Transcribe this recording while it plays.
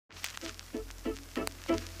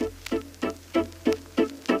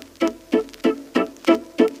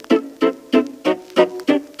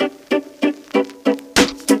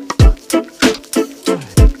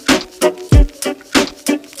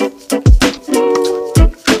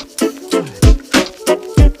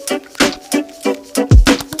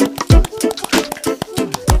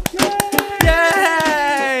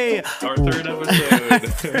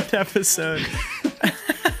third episode.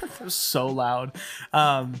 That was so loud.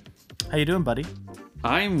 How you doing, buddy?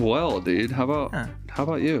 I'm well, dude. How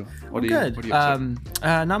about you? What are good. What are you up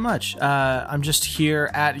to? Not much. I'm just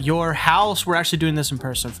here at your house. We're actually doing this in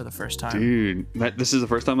person for the first time. Dude, this is the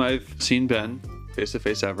first time I've seen Ben face to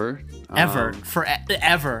face ever.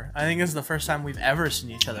 Forever. I think this is the first time we've ever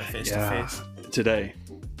seen each other face to face. Today,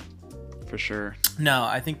 for sure. No,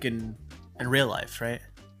 I think in real life, right?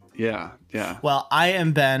 Yeah. Well, I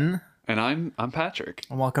am Ben. And I'm Patrick.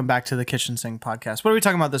 And welcome back to the Kitchen Sink podcast. What are we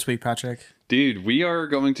talking about this week, Patrick? Dude, we are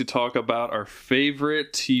going to talk about our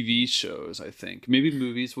favorite TV shows, I think. Maybe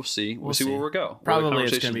movies, we'll see. We'll see where we go. Probably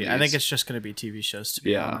it's going to be. I think it's just going to be TV shows, to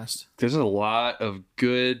be honest. There's a lot of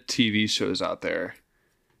good TV shows out there.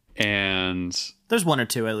 And there's one or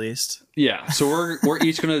two at least. Yeah. So we're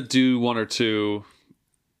each going to do one or two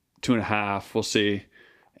and a half. We'll see.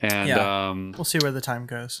 And we'll see where the time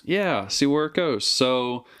goes. Yeah, see where it goes.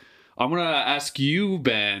 So I'm going to ask you,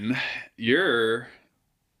 Ben, your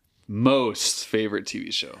most favorite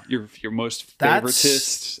TV show. Your most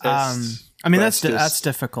favoritist. I mean, that's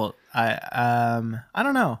difficult. I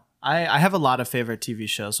don't know. I have a lot of favorite TV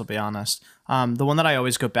shows, I'll be honest. The one that I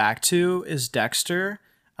always go back to is Dexter,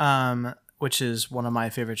 which is one of my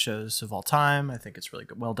favorite shows of all time. I think it's really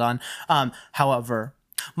good, well done. However,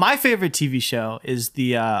 my favorite TV show is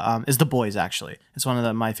The Boys. Actually, it's one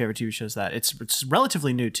of my favorite TV shows. That it's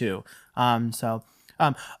relatively new too. Also,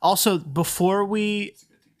 before we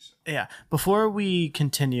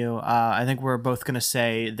continue, I think we're both gonna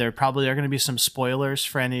say there probably are gonna be some spoilers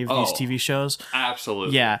for any of these TV shows.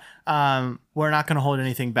 Absolutely. Yeah. We're not gonna hold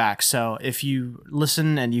anything back. So if you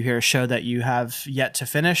listen and you hear a show that you have yet to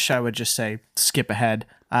finish, I would just say skip ahead.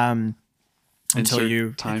 Until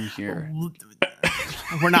you time here.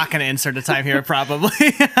 We're not going to insert a time here, probably.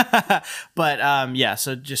 But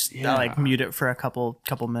so just mute it for a couple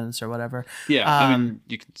minutes or whatever. Yeah, I mean,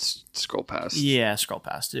 you can scroll past. Yeah, scroll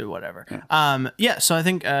past, do whatever. Yeah. So I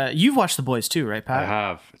think you've watched The Boys too, right, Pat? I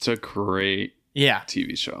have. It's a great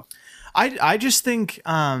TV show. I just think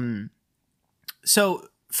so.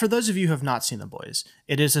 For those of you who have not seen The Boys,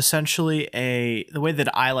 it is essentially the way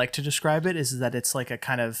that I like to describe it is that it's like a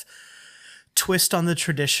kind of twist on the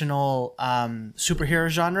traditional superhero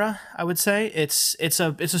genre. I would say it's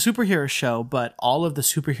a superhero show, but all of the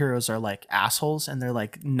superheroes are like assholes and they're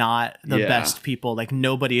like not the best people. Like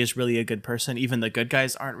nobody is really a good person. Even the good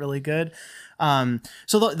guys aren't really good. So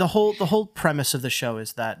the whole premise of the show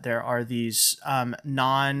is that there are these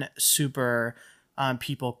non-super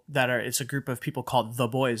people it's a group of people called The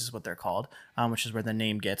Boys is what they're called, which is where the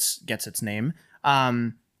name gets its name.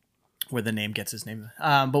 Where the name gets its name,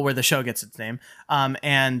 but where the show gets its name.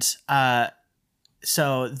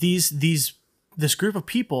 So this group of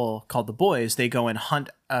people called the Boys, they go and hunt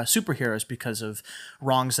superheroes because of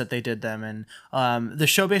wrongs that they did them. And the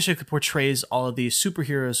show basically portrays all of these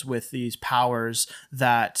superheroes with these powers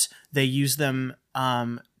that they use them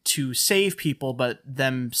to save people, but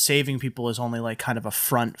them saving people is only like kind of a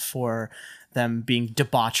front for them being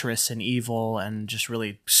debaucherous and evil and just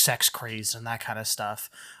really sex crazed and that kind of stuff.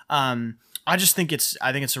 I think it's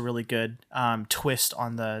a really good twist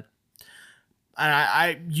on the.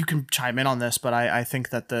 And you can chime in on this, but I think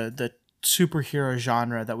that the superhero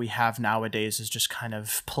genre that we have nowadays is just kind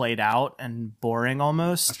of played out and boring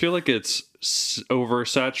almost. I feel like it's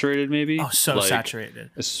oversaturated, maybe. Oh, so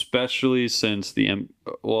saturated, especially since I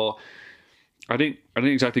didn't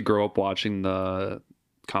exactly grow up watching the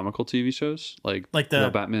comical TV shows like the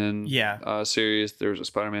Batman series. There's a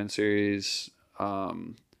Spider-Man series,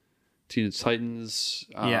 Teen Titans,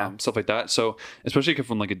 stuff like that. So especially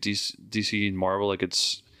from like a DC and Marvel, like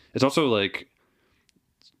it's also like,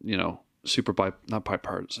 you know, super not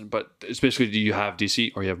bipartisan, but it's basically, do you have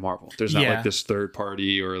DC or you have Marvel? There's not like this third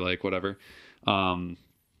party or like whatever. And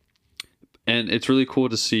it's really cool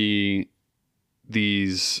to see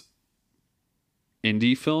these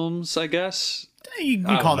indie films, I guess. You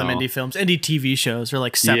can call them indie films, indie TV shows, or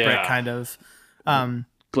like separate kind of.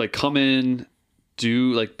 Like come in,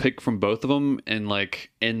 do like pick from both of them, and like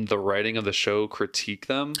in the writing of the show, critique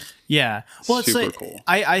them. Yeah, well, it's super like cool.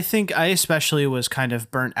 I think I especially was kind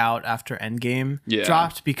of burnt out after Endgame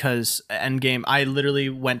dropped, because Endgame, I literally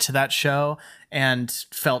went to that show and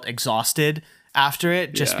felt exhausted after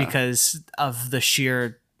it, just because of the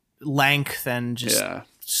sheer length and just.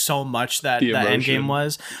 So much that Endgame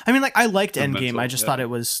was. I mean, like, I liked Endgame. I just thought it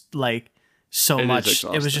was like so much.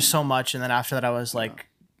 It was just so much. And then after that, I was like,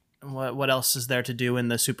 what else is there to do in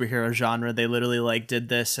the superhero genre? They literally like did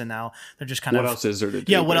this, and now they're just kind of. What else is there to do?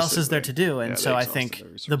 Yeah, what else is there to do? And so I think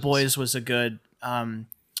The Boys was a good, it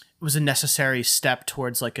was a necessary step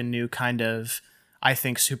towards like a new kind of I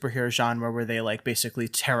think, superhero genre where they like basically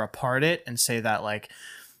tear apart it and say that like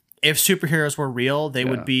if superheroes were real, they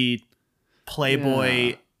would be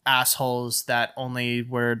playboy assholes that only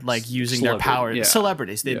were like using their power.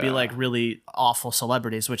 Celebrities. They'd be like really awful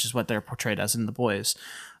celebrities, which is what they're portrayed as in The Boys.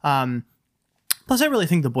 Plus, I really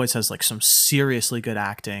think The Boys has like some seriously good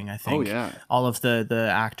acting. I think all of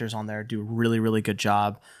the actors on there do a really, really good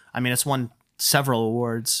job. I mean, it's won several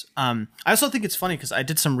awards. I also think it's funny because I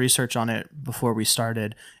did some research on it before we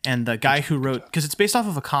started, and the guy who wrote, because it's based off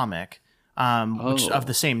of a comic which of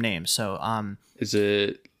the same name. So is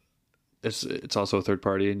it? It's also a third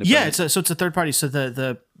party. Yeah, it's a third party. So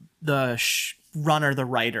the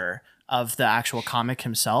writer of the actual comic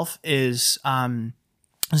himself is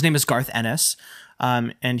his name is Garth Ennis,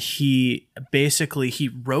 and he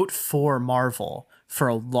wrote for Marvel for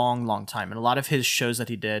a long, long time. And a lot of his shows that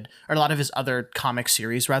he did, or a lot of his other comic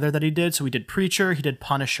series rather that he did. So he did Preacher, he did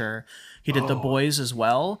Punisher, he did The Boys as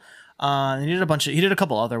well. And he did a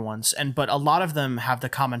couple other ones. But a lot of them have the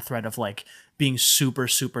common thread of like being super,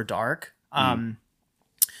 super dark. And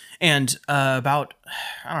about,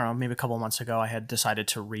 I don't know, maybe a couple of months ago, I had decided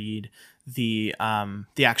to read the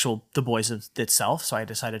actual The Boys itself. So I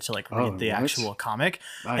decided to like read the actual comic.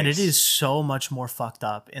 Nice. And it is so much more fucked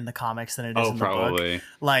up in the comics than it is in the book.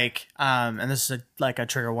 Like, and this is a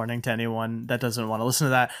trigger warning to anyone that doesn't want to listen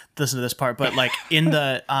to this part. But like in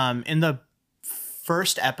the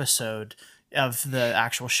first episode of the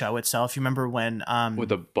actual show itself, you remember when with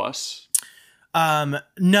the bus? No.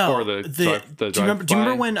 Or do you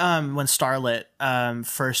remember when Starlet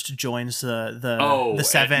first joins the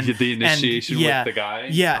Seven? The initiation with the guy?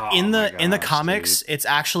 Yeah. In the comics, it's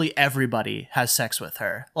actually everybody has sex with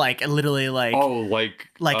her. Like literally like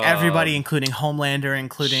everybody, including Homelander,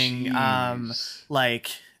 including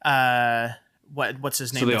what's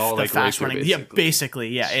his name? So they all the like fast running. basically. Yeah, basically.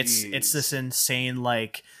 Yeah. It's this insane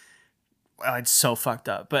like it's so fucked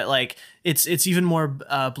up, but like it's even more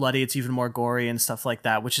bloody, it's even more gory and stuff like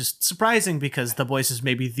that, which is surprising because The Boys is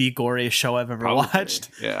maybe the goriest show I've ever watched.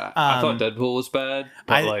 Yeah, I thought Deadpool was bad,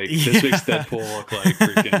 but this makes Deadpool look like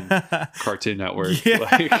freaking Cartoon Network.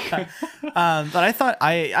 Yeah. But I thought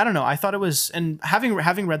I don't know, I thought it was, and having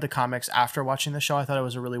read the comics after watching the show, I thought it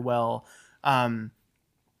was a really well,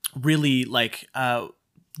 really like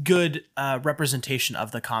good representation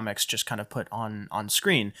of the comics just kind of put on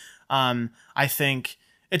screen. I think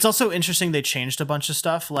it's also interesting they changed a bunch of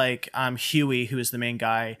stuff, like Huey, who is the main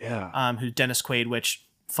guy, who Dennis Quaid, which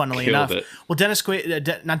funnily enough, well, Dennis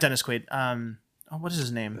Quaid, not Dennis Quaid, what is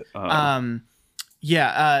his name? But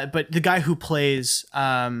the guy who plays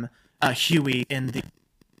Huey in the,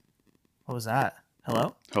 what was that?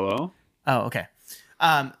 Hello? Oh, okay.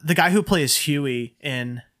 The guy who plays Huey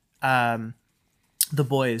in The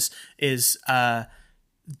Boys is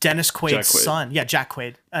Dennis Quaid's son. Yeah, Jack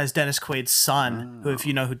Quaid as Dennis Quaid's son. Who, if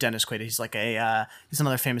you know who Dennis Quaid is, he's like he's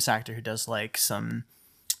another famous actor who does like some,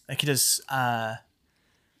 like he does the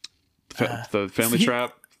Family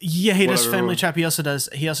Trap. Yeah, he does Family Trap. He also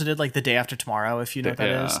did like The Day After Tomorrow, if you know what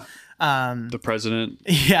that is. The President.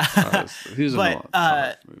 Yeah. He's in a lot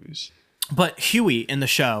of movies. But Huey in the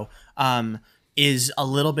show is a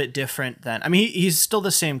little bit different than, I mean, he's still the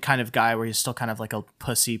same kind of guy where he's still kind of like a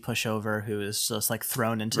pussy pushover who is just like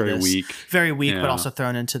thrown into very weak, but also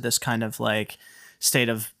thrown into this kind of like state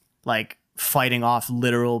of like fighting off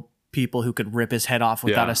literal people who could rip his head off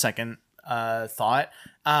without a second thought.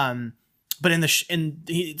 But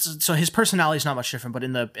so his personality is not much different, but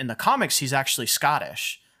in the comics, he's actually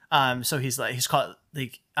Scottish. So he's called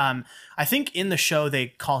like, I think in the show they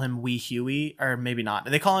call him Wee Huey, or maybe not.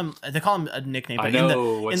 They call him a nickname. But I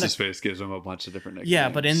know what's his face gives him a bunch of different nicknames. Yeah,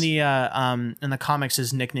 but in the comics,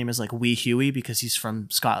 his nickname is like Wee Huey because he's from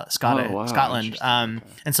Scotland. And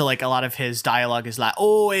so like a lot of his dialogue is like,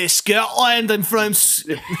 "Oh, it's Scotland. I'm from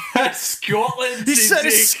Scotland." He said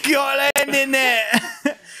Scotland in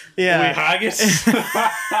it. Yeah. Wee haggis.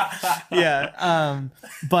 Yeah.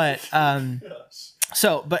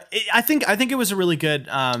 I think it was a really good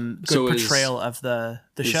portrayal of the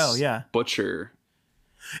show. Yeah. Butcher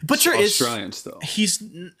is Australian still. He's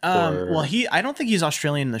I don't think he's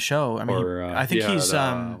Australian in the show. I mean, I think he's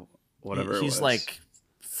whatever. He's like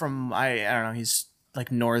from I don't know. He's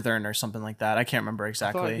like northern or something like that. I can't remember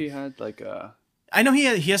exactly. I thought he had like a. I know he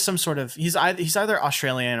has some sort of. He's either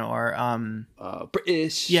Australian or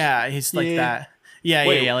British. Yeah, he's like that. Yeah,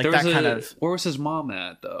 yeah, like that kind of. Where was his mom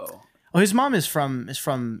at though? Oh, his mom is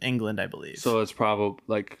from England, I believe. So it's probably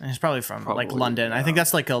like he's probably from like London. I think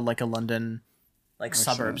that's like a London like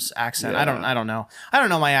suburbs accent. Yeah. I don't know. I don't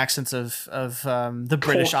know my accents of the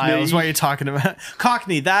British Isles. What are you talking about?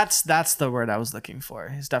 Cockney. That's the word I was looking for.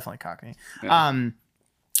 He's definitely Cockney.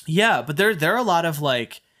 Yeah. But there are a lot of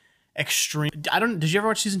like extreme. Did you ever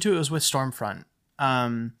watch season 2? It was with Stormfront.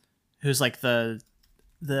 Who's like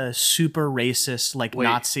the super racist like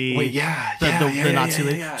Nazi. The Nazi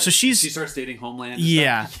lady. Yeah. So she starts dating Homeland.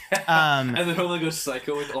 Yeah. And then Homeland goes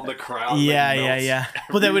psycho with all the crowd. Yeah.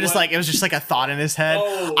 But then it was just like a thought in his head.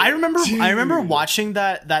 Oh, I remember watching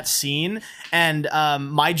that scene and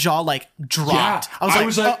my jaw like dropped. Yeah, I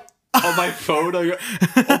was like on my phone, did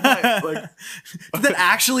that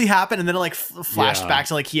actually happen? And then it like flashed back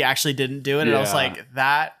to like he actually didn't do it, and I was like,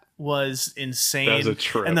 that was insane. That was a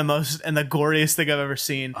trip. And the goriest thing I've ever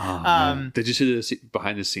seen. Did you see the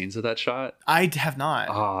behind the scenes of that shot? I have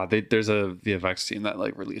not. There's a VFX team that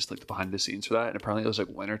like released like the behind the scenes for that, and apparently it was like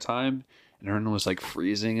wintertime and everyone was like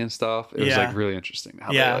freezing and stuff. It was like really interesting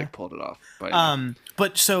how they like pulled it off.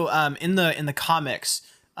 But so in the comics,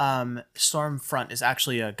 Stormfront is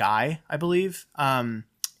actually a guy, I believe. And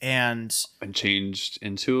changed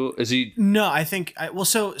into, is he? No, I think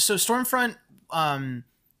so Stormfront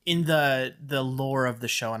in the lore of the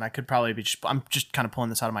show, and I could probably be I'm just kind of pulling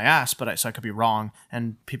this out of my ass, but so I could be wrong,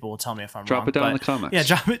 and people will tell me if I'm wrong. Drop it down in the comments. Yeah,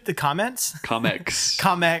 drop it in the comments.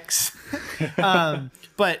 Comics.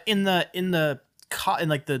 But in the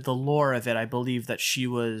lore of it, I believe that she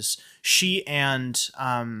and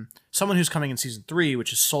someone who's coming in season 3,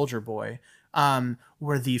 which is Soldier Boy,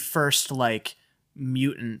 were the first like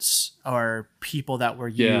mutants or people that were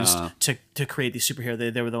used to create these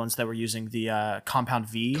superheroes. They were the ones that were using the compound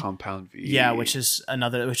V. Yeah, which is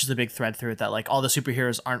a big thread through it, that like all the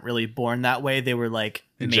superheroes aren't really born that way. They were like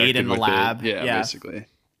made in the lab. Yeah, basically.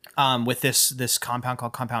 With this compound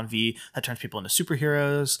called compound V that turns people into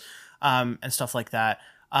superheroes, and stuff like that.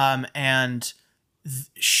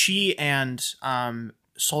 She and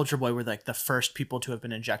Soldier Boy were like the first people to have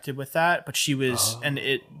been injected with that, but she was, and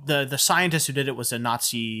the scientist who did it was a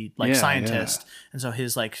Nazi scientist, and so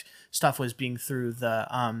his like stuff was being through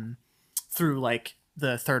like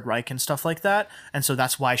the Third Reich and stuff like that, and so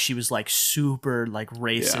that's why she was like super like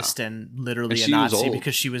racist and literally a Nazi,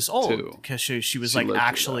 because she was old, because she was like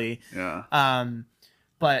actually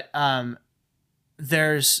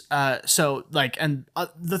there's so like, and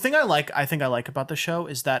the thing I think I like about the show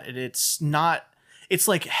is that it's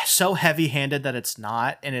like so heavy-handed that it's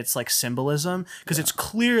not, and it's like symbolism, because it's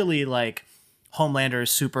clearly like Homelander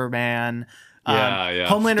is Superman.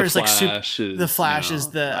 Homelander is like the Flash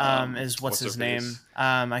is the is what's his name?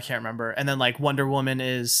 I can't remember. And then like Wonder Woman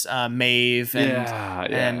is Maeve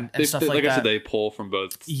and stuff like that. Like I said, they pull from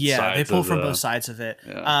both. Both sides of it.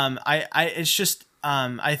 It's just.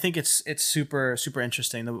 I think it's super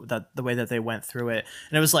interesting the way that they went through it,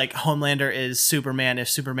 and it was like Homelander is Superman if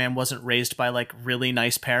Superman wasn't raised by like really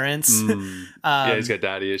nice parents. He's got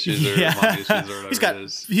daddy issues or mom issues or whatever it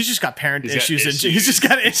is. He's just got parent issues. He's just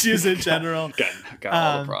got issues in general. got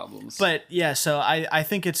all the problems. But yeah, so I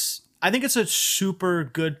think it's a super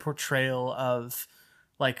good portrayal of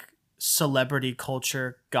like celebrity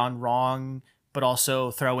culture gone wrong, but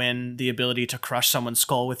also throw in the ability to crush someone's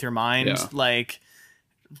skull with your mind. Like,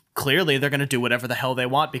 clearly they're going to do whatever the hell they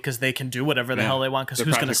want because they can do whatever the hell they want, because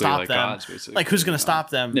who's going to stop them? Gods, like, who's going to stop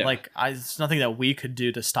them? Yeah. Like, it's nothing that we could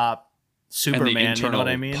do to stop Superman. And the internal, you know what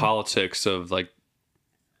I mean? Politics of like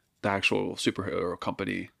the actual superhero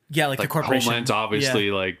company. Yeah, like the corporation. Homeland's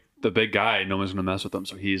obviously like the big guy. No one's going to mess with him.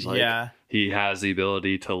 So he's like, he has the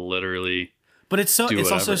ability to literally. But it's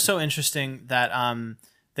also so interesting that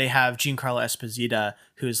they have Giancarlo Esposito,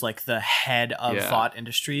 who's like the head of Vought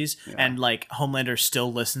Industries, and like Homelander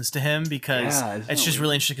still listens to him, because it's just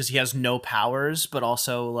really interesting because he has no powers, but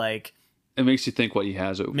also like it makes you think what he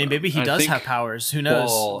has. Maybe he does have powers. Who knows?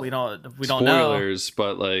 Well, we don't know. Spoilers,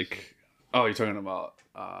 but like, you're talking about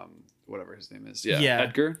whatever his name is.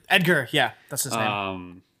 Edgar. Yeah, that's his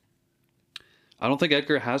name. I don't think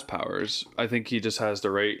Edgar has powers. I think he just has the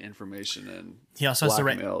right information, and he also has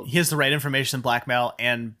the right information and blackmail,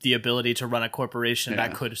 and the ability to run a corporation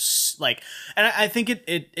that could like. And I think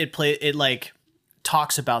it like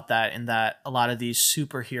talks about that, in that a lot of these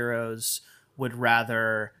superheroes would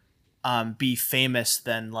rather be famous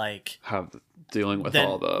than like dealing with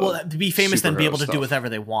all the be famous than be able to do whatever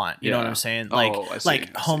they want. You know what I'm saying? Like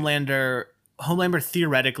Homelander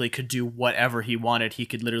theoretically could do whatever he wanted. He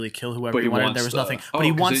could literally kill whoever he wanted. There was nothing. But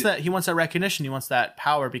he wants that. He wants that recognition. He wants that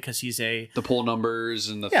power, because he's the poll numbers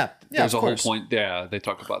and there's a whole point. Yeah, they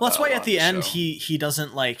talk about. Well, that's why at the end he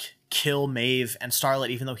doesn't like kill Maeve and Starlet,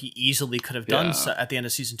 even though he easily could have done so at the end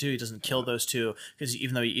of season 2. He doesn't kill those two, because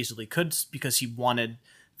even though he easily could, because he wanted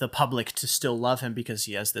the public to still love him because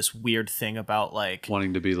he has this weird thing about like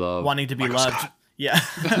wanting to be loved. Scott. Yeah.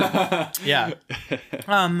 Yeah.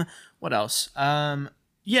 What else?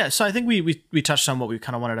 Yeah, so I think we touched on what we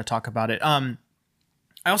kind of wanted to talk about it. I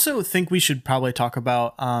also think we should probably talk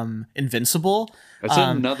about Invincible.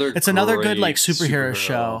 It's another good like superhero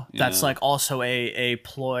show that's like also a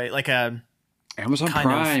ploy, like a Amazon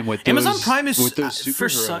Prime with those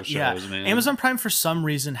superhero shows, man. Amazon Prime for some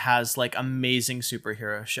reason has like amazing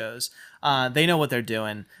superhero shows. They know what they're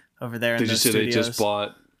doing over there. Did in you see studios. They just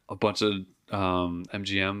bought a bunch of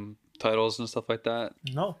MGM titles and stuff like that?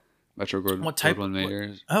 No. Metro Goldwyn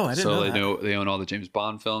Mayer. Oh, I didn't know that. They own all the James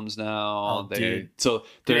Bond films now.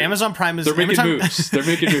 Amazon Prime is making moves. They're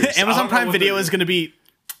making moves. Amazon Prime Video is going to be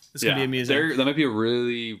amusing. That might be a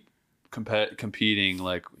really competing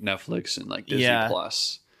like Netflix and like Disney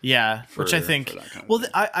Plus. Yeah, which I think.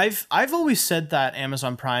 I've always said that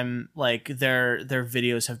Amazon Prime, like their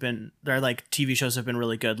videos have been, their like TV shows have been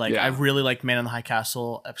really good. Like I really liked Man in the High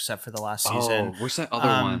Castle, except for the last season. Where's that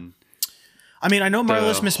other one? I mean, I know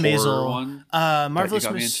Marvelous Miss Maisel. One Marvelous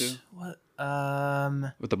Miss. What?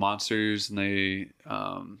 With the monsters and they,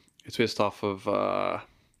 it's based off of.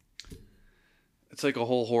 It's like a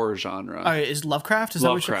whole horror genre. Oh, is Lovecraft? Is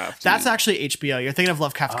Lovecraft? That's actually HBO. You're thinking of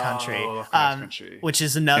Lovecraft Country, Country. Which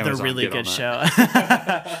is another really good show.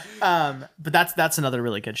 But that's another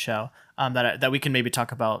really good show that we can maybe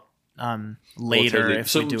talk about later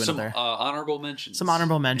if we do another honorable mentions. Some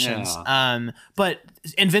honorable mentions. Yeah. But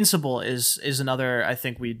Invincible is another. I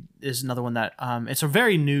think is another one that it's a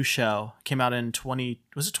very new show. Came out in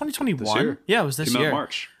 2021? Yeah, it was this year. Out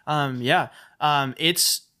March.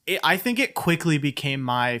 I think it quickly became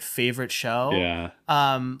my favorite show. Yeah.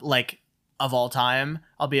 Like of all time,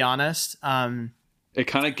 I'll be honest. It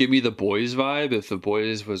kind of gave me The Boys vibe if The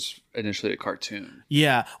Boys was initially a cartoon.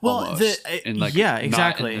 Yeah. Well, and like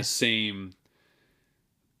exactly. Not in the same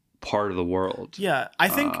part of the world. Yeah. I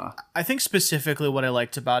think specifically what I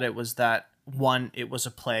liked about it was that one, it was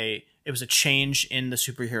a change in the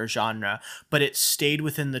superhero genre, but it stayed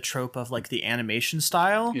within the trope of like the animation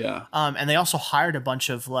style. Yeah. And they also hired a bunch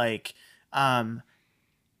of like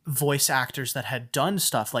voice actors that had done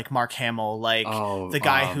stuff like Mark Hamill, like the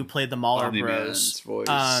guy who played the Mauler Bros. Voice.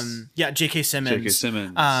 J.K. Simmons.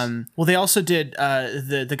 Well, they also did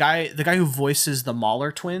the guy who voices the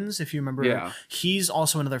Mauler twins, if you remember. Yeah. He's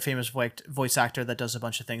also another famous voice actor that does a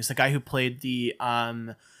bunch of things. The guy who played the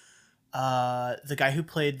guy who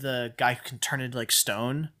can turn into like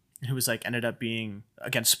stone, who was like ended up being,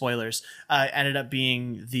 again spoilers, ended up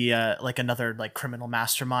being the like another like criminal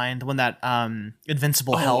mastermind, the one that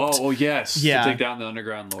Invincible helped. Oh yes, to take down the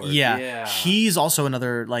Underground Lord. Yeah. He's also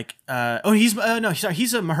another like he's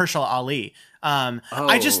a Mahershala Ali.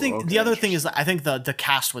 I just think the other thing is that I think the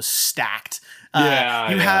cast was stacked. You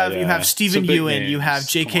have Stephen Ewan, you have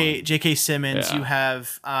J.K. Simmons, you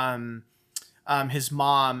have his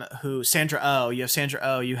mom, Sandra Oh. You have Sandra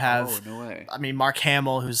Oh. You have, no way. I mean, Mark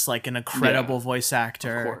Hamill, who's like an incredible voice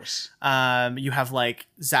actor. Of course. You have like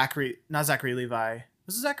not Zachary Levi.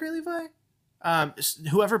 Was it Zachary Levi?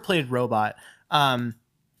 Whoever played Robot. But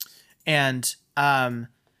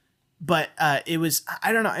it was,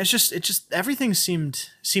 I don't know. It's just everything seemed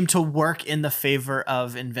to work in the favor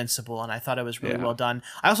of Invincible, and I thought it was really well done.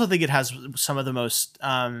 I also think it has some of the most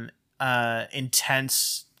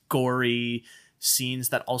intense, gory scenes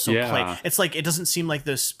that also play. It's like it doesn't seem like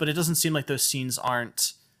those scenes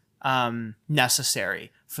aren't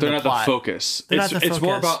necessary for They're the plot. The focus. It's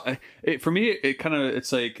more about for me.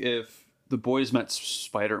 It's like if The Boys met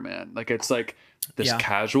Spider-Man. Like it's like this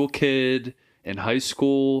casual kid in high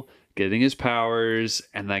school getting his powers,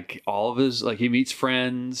 and like all of his he meets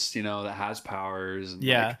friends, that has powers.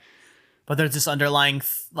 And but there's this underlying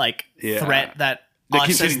threat that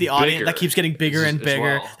us as the audience that keeps getting bigger and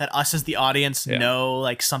bigger. That us as the audience know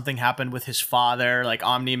like something happened with his father, like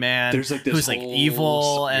Omni-Man, there's like this who's like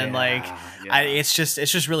evil and it's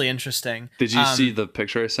just really interesting. Did you see the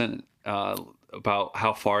picture I sent about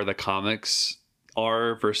how far the comics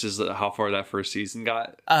are versus how far that first season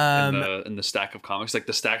got in the stack of comics? Like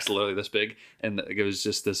the stack's literally this big, and it was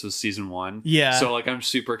just this was season 1. Yeah. So like I'm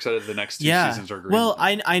super excited the next 2 seasons are great. Well,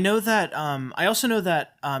 I know that I also know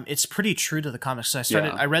that it's pretty true to the comics. So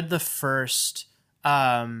I read the first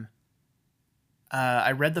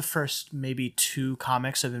maybe 2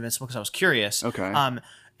 comics of Invincible because I was curious. Okay.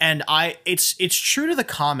 And it's true to the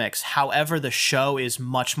comics. However, the show is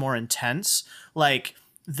much more intense. Like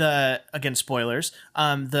again, spoilers,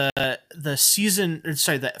 the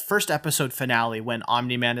first episode finale, when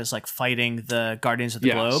Omni-Man is like fighting the Guardians of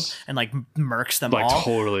the Globe and like murks them like, all,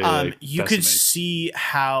 totally you could see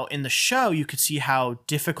how in the show you could see how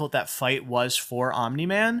difficult that fight was for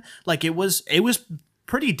Omni-Man. Like it was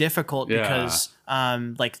pretty difficult because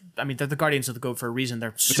like, I mean, they're the Guardians of the Globe for a reason.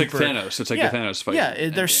 They're super, it's like Thanos. It's like the Thanos fight. Yeah,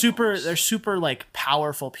 they're super like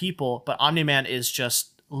powerful people, but Omni-Man is just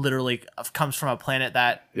literally comes from a planet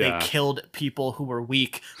that they killed people who were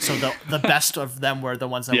weak, so the best of them were the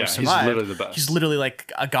ones that were survived. He's literally the best. He's literally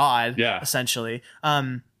like a god, essentially.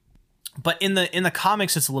 But in the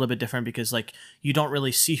comics, it's a little bit different because like you don't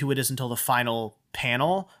really see who it is until the final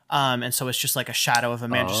panel, and so it's just like a shadow of a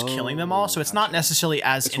man just killing them all. So it's not necessarily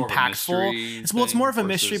as impactful. It's more of a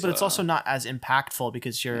mystery, but it's also not as impactful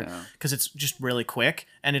because because it's just really quick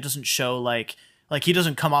and it doesn't show like he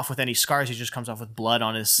doesn't come off with any scars. He just comes off with blood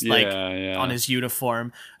on his on his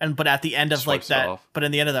uniform. But at the end of like that, but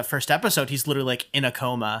in the end of that first episode, he's literally like in a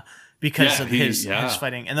coma because of his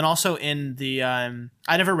fighting. And then also in the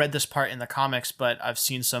I never read this part in the comics, but I've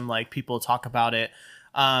seen some like people talk about it.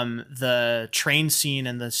 The train scene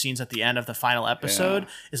and the scenes at the end of the final episode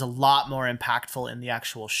is a lot more impactful in the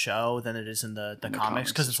actual show than it is in the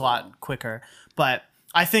comics because it's a lot quicker. But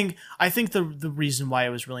I think the reason why it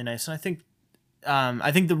was really nice, and I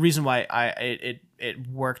think the reason why it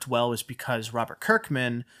worked well was because Robert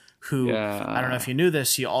Kirkman, who I don't know if you knew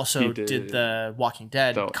this, he also did the Walking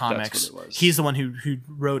Dead comics. He's the one who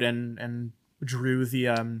wrote and drew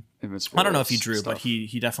the Invincible I don't know if he drew, stuff. but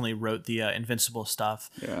he definitely wrote the Invincible stuff.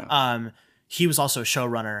 Yeah. He was also a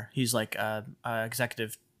showrunner. He's like a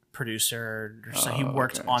executive producer. He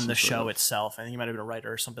worked on the show itself. I think he might have been a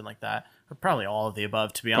writer or something like that. Or probably all of the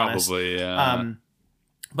above, to be honest. Probably, yeah.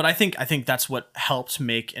 But I think that's what helped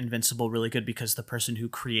make Invincible really good because the person who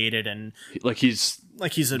created and he's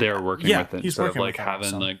there working with it instead of like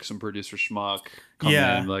having like some producer schmuck come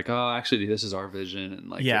in like, oh, actually this is our vision and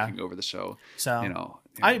like taking over the show. So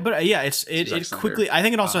it quickly. I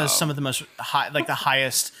think it also has some of the most the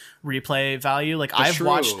highest replay value. Like I've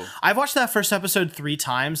watched that first episode 3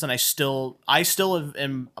 times and I still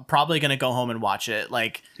am probably gonna go home and watch it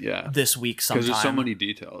this week sometime. Because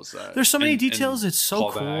there's so many details. It's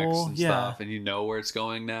so cool. And stuff, and you know where it's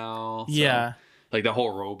going now. So, like the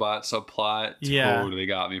whole robot subplot totally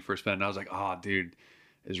got me for a spin. And I was like, oh, dude.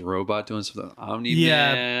 Is Robot doing something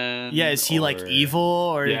Omni-Man? Yeah, is he like evil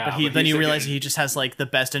or but then you realize he just has like the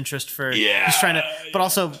best interest for he's trying to, but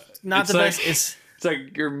also not the best. It's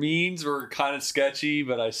like your means were kind of sketchy,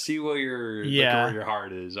 but I see where where your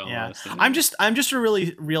heart is almost. Yeah. I'm just a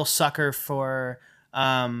really real sucker for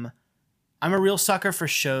I'm a real sucker for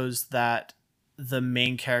shows that the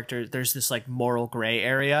main character, there's this like moral gray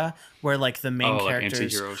area where like the main characters like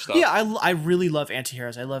anti-hero stuff. Yeah, I really love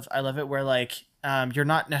anti-heroes. I love it where like you're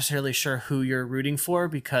not necessarily sure who you're rooting for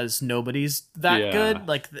because nobody's that good.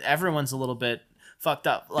 Like everyone's a little bit fucked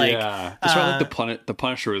up. Like that's why like the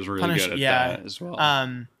Punisher was really good at that as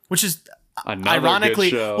well. Which is another ironically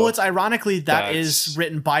good show. Well, it's ironically that is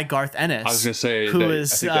written by Garth Ennis. I was gonna say I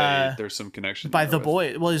think there's some connection by The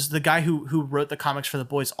Boys. Well, is the guy who wrote the comics for The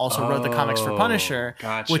Boys also wrote the comics for Punisher,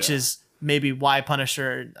 which is maybe why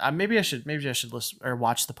Punisher. Maybe I should listen or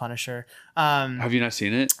watch the Punisher. Have you not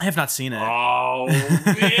seen it? I have not seen it. Oh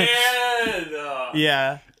man,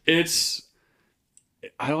 yeah.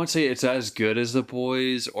 I don't want to say it's as good as The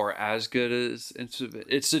Boys or as good as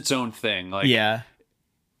it's its own thing. Like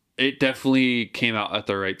it definitely came out at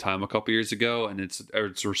the right time a couple years ago, and it's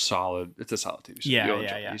solid. It's a solid TV show.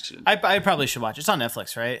 Yeah. I probably should watch it. It's on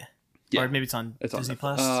Netflix, right? Yeah. Or maybe it's on Disney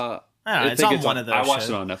Plus. I don't know. It's on one of those. I watched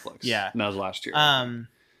it on Netflix. Yeah, and that was last year.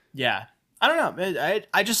 Yeah. I don't know.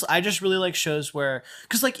 I just really like shows where,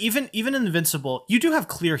 because like even in Invincible, you do have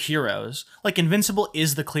clear heroes. Like Invincible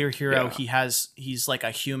is the clear hero. Yeah. He's like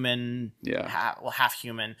a human. Yeah. Half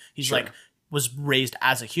human. He's like was raised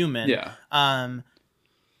as a human. Yeah.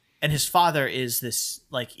 And his father is this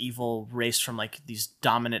like evil race from like these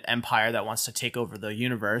dominant empire that wants to take over the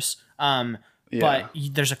universe. But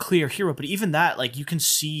there's a clear hero. But even that, like you can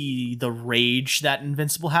see the rage that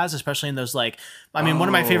Invincible has, especially in those like, I mean, one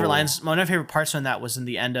of my favorite parts on that was in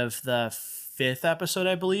the end of the 5th episode,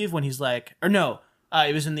 I believe, when he's like, or no,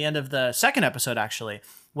 it was in the end of the 2nd episode actually,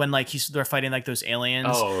 when like they're fighting like those aliens.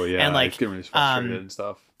 Oh yeah, and like getting really frustrated and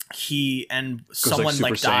stuff. Someone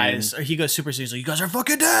like dies, or he goes Super Saiyan. He's like, "You guys are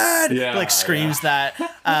fucking dead!" Yeah, like screams that.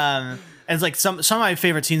 And it's like some of my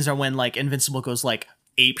favorite scenes are when like Invincible goes like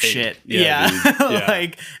ape shit,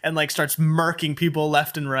 like and like starts murking people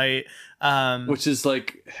left and right. Which is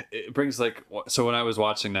like it brings like so when I was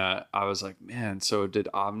watching that, I was like, man, so did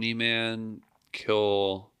Omni-Man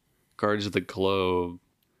kill Guardians of the Globe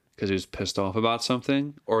because he was pissed off about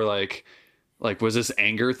something, or like was this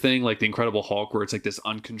anger thing like the Incredible Hulk where it's like this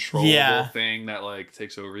uncontrollable thing that like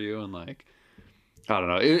takes over you, and like I don't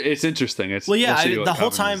know. It's interesting. It's well, yeah. The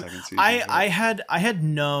whole time I had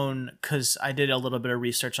known, because I did a little bit of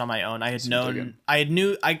research on my own. I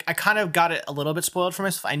kind of got it a little bit spoiled for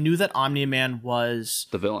myself. I knew that Omni-Man was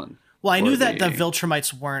the villain. Well, I knew that the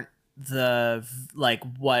Viltrumites weren't the like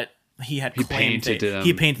what he had claimed he painted them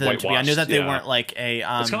to be. I knew that they weren't like a. It's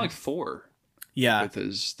kind of like Thor. Yeah. With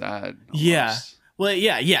his dad. Almost. Yeah. Well,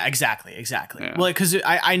 yeah, exactly. Yeah. Well, because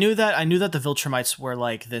I knew that the Viltrumites were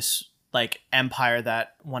like this like empire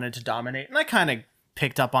that wanted to dominate, and I kind of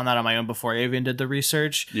picked up on that on my own before I even did the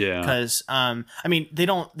research. Yeah. Because I mean they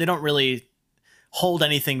don't really hold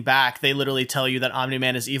anything back. They literally tell you that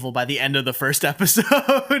Omni-Man is evil by the end of the first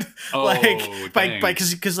episode.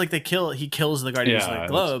 Because like he kills the Guardians of the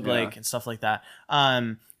Globe, like and stuff like that.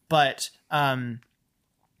 But I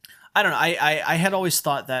don't know. I had always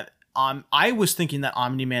thought that I was thinking that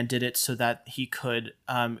Omni-Man did it so that he could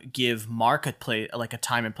give Mark a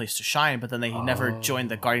time and place to shine, but then he never joined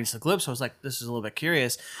the Guardians of the Globe. So I was like, this is a little bit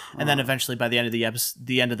curious. And then eventually, by the end of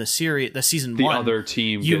the series, the season the one, other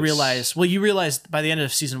team, you realize by the end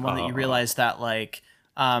of season one that you realize that like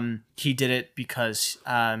he did it because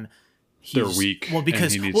they're weak. Well,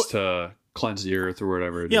 because and he needs to cleanse the earth or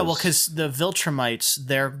whatever. Yeah, well, because the Viltrumites,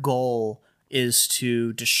 their goal is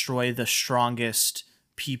to destroy the strongest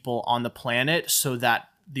people on the planet so that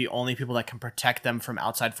the only people that can protect them from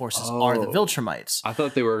outside forces are the Viltrumites. I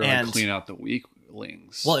thought they were going to clean out the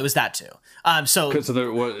weaklings. Well, it was that too. It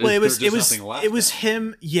was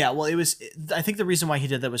him. Yeah. Well, it was. I think the reason why he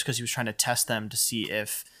did that was because he was trying to test them to see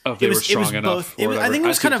if they were strong enough. I think it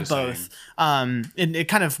was kind of both. It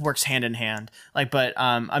kind of works hand in hand. Like, but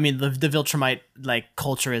I mean, the Viltrumite like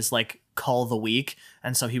culture is like call the weak,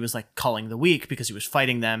 and so he was like calling the weak because he was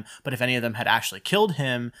fighting them. But if any of them had actually killed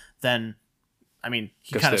him, then I mean,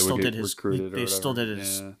 he kind of still did his. They still did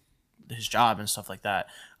his job and stuff like that.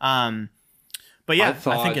 But yeah,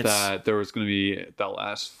 I think that there was going to be that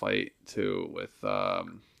last fight too with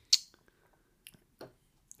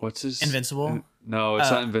what's his Invincible? No,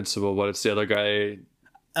 it's not Invincible, but it's the other guy.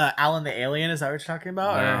 Alan the Alien. Is that what you're talking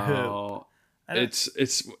about? No. Or who? It's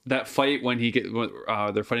that fight when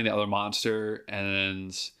they're fighting the other monster,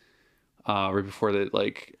 and right before that,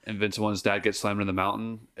 like Invincible and his dad get slammed in the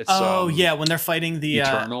mountain. It's when they're fighting the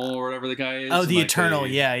Eternal or whatever the guy is. Oh, the Eternal,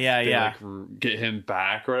 they like, get him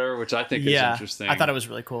back or whatever, which I think is interesting. I thought it was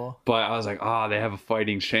really cool. But I was like, they have a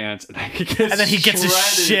fighting chance, and then he gets his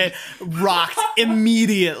shit rocked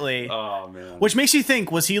immediately. Oh man! Which makes you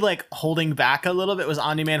think: was he like holding back a little bit? Was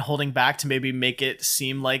Omni-Man holding back to maybe make it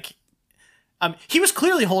seem like? He was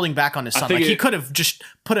clearly holding back on his son. Like he could have just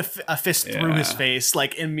put a fist through his face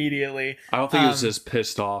like immediately. I don't think he was as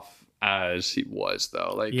pissed off as he was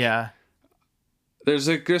though. Like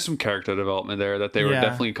there's some character development there that they were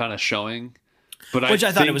definitely kind of showing. But I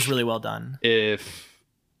thought it was really well done. If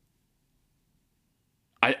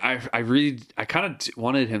I kind of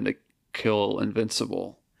wanted him to kill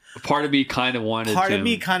Invincible. Part of me kind of wanted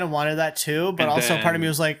that too, but also part of me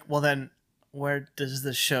was like, well then. Where does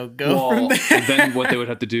the show go from there? And then what they would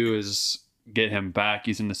have to do is get him back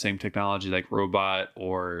using the same technology like Robot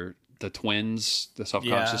or the twins, the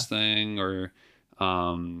self-conscious thing, or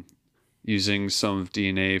using some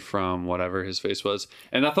DNA from whatever his face was.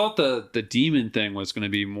 And I thought the demon thing was going to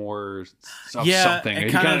be more something. He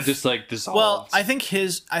kind of just like dissolved. Well, I think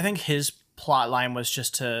his plot line was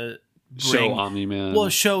just to show Omni-Man. Well,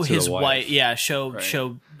 show his wife. Yeah,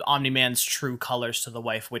 show Omni-Man's true colors to the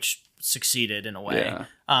wife, which succeeded in a way.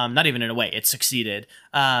 Not even in a way, it succeeded.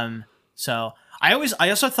 So I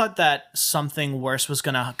also thought that something worse was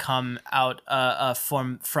gonna come out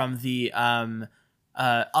from the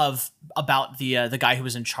about the guy who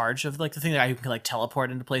was in charge of like the thing, the guy who can like teleport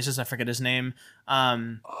into places. I forget his name.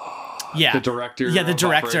 The director. Yeah, the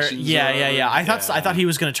director. Yeah. I thought he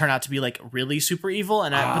was going to turn out to be like really super evil,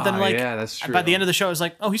 and but then like that's true. By the end of the show, I was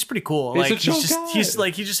like, oh, he's pretty cool. He's he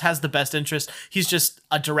just has the best interest. He's just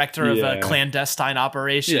a director of a clandestine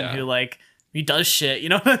operation who like he does shit. You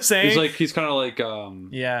know what I'm saying? He's kind of like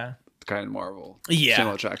the guy in Marvel.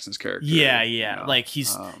 Samuel Jackson's character. Yeah. You know? Like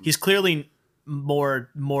he's clearly more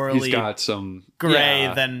morally he's got some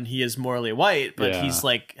gray than he is morally white, but he's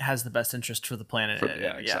like has the best interest for the planet.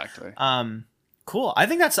 Exactly. Cool. I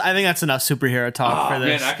think that's enough superhero talk for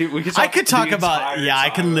this. Man, I could talk about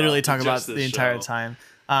I could literally talk about the entire time.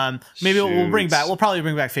 Maybe we'll probably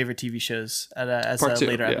bring back favorite TV shows as a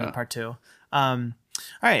later episode, part 2. All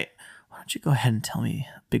right. don't you go ahead and tell me,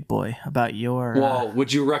 big boy, about your... Well,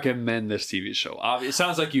 would you recommend this TV show? It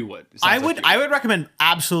sounds like you would. I would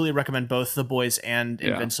absolutely recommend both The Boys and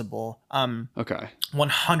Invincible. Okay.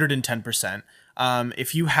 110%.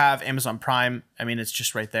 If you have Amazon Prime, I mean, it's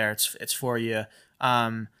just right there. It's for you.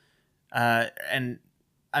 And I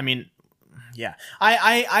mean, yeah,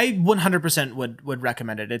 I 100% would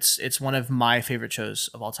recommend it. It's one of my favorite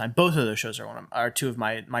shows of all time. Both of those shows are two of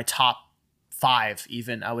my top 5,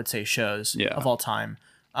 even, I would say, shows of all time.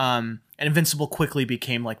 And Invincible quickly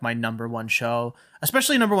became like my number one show,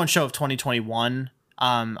 especially number one show of 2021.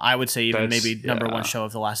 I would say even maybe number one show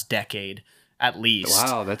of the last decade at least.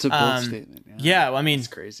 Wow, that's a bold statement. Yeah, I mean, it's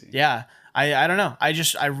crazy. Yeah, I don't know.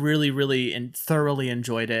 I really and thoroughly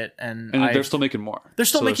enjoyed it, and they're still making more. They're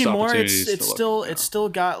still making more. It's still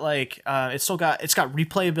got like it's got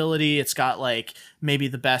replayability. It's got like maybe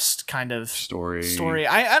the best kind of story.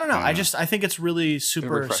 I don't know. I think it's really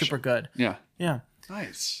super good. Yeah. Yeah.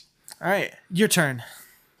 Nice. All right, your turn.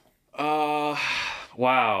 Wow.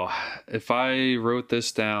 If I wrote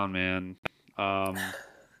this down, man.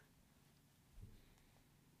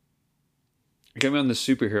 Get me on the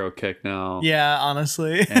superhero kick now. Yeah,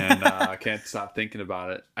 honestly. And I can't stop thinking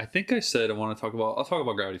about it. I think I said I'll talk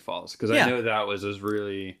about Gravity Falls, because I know that was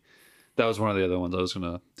one of the other ones I was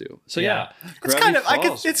gonna do. So it's kind of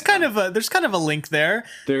there's kind of a link there.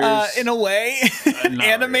 There's in a way.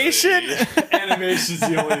 Animation. Really. Animation's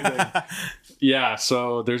the only thing. Yeah,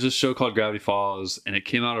 so there's this show called Gravity Falls, and it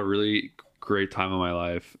came out a really great time in my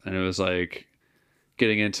life, and it was like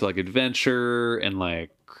getting into like adventure and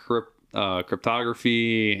like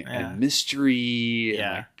cryptography and mystery.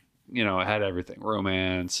 And like, it had everything,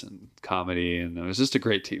 romance and comedy, and it was just a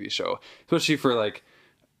great TV show, especially for like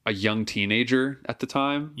a young teenager at the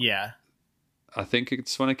time. Yeah, I think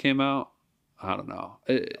it's when it came out. I don't know.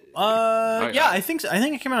 I think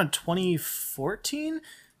it came out in 2014 or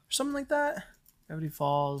something like that. Gravity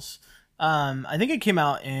Falls. I think it came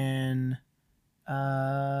out in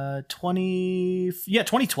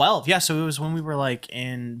 2012. Yeah, so it was when we were like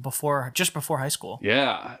just before high school.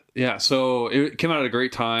 Yeah. So it came out at a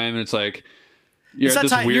great time, and it's like you're at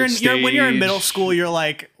this weird stage. When you're in middle school, you're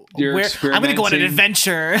like, I'm gonna go on an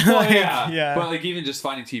adventure. Well, yeah. But like even just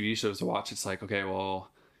finding TV shows to watch, it's like, okay, well,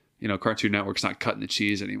 Cartoon Network's not cutting the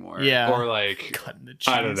cheese anymore. Yeah. Or like, cutting the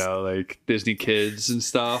cheese. I don't know, like Disney Kids and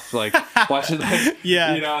stuff. Like watching like,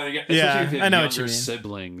 especially if you have younger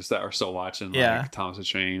siblings that are still watching like Thomas the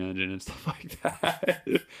Train Engine and stuff like that.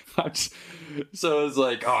 So it's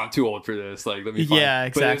like, oh, I'm too old for this. Like, let me find. Yeah,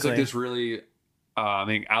 exactly. But it's like this really,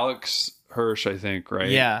 Alex Hirsch, I think,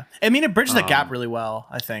 right? Yeah. I mean, it bridged the gap really well,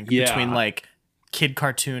 I think, between like kid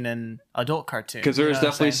cartoon and adult cartoon. Because there's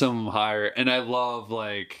definitely some higher, and I love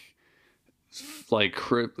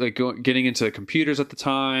getting into computers at the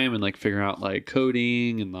time and like figuring out like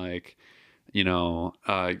coding and like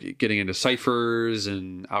getting into ciphers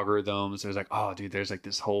and algorithms. There's like, oh dude, there's like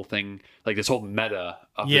this whole thing, like this whole meta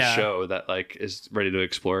of the show that like is ready to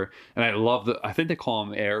explore. And I love I think they call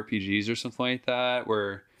them ARPGs or something like that,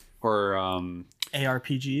 or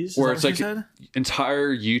ARPGs, where it's like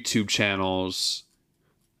entire YouTube channels.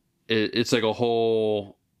 It's like a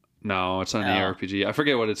whole. No, it's not an ARPG. I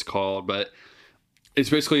forget what it's called, but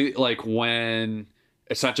it's basically like when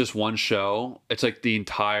it's not just one show, it's like the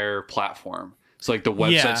entire platform. So like the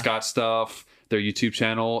website's got stuff, their YouTube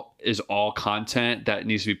channel is all content that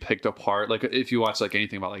needs to be picked apart. Like if you watch like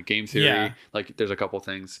anything about like game theory, like there's a couple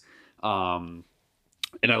things. And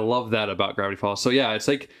I love that about Gravity Falls. So yeah, it's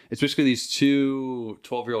basically these two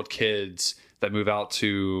 12-year-old kids that move out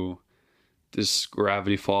to this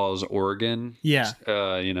Gravity Falls, Oregon. Yeah.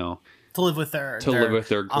 To live with their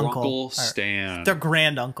uncle Stan. Their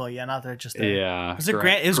grand uncle, not their just their, yeah. Is it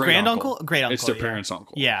grand uncle? Great uncle. It's their parents'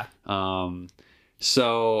 uncle. Yeah.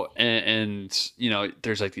 So and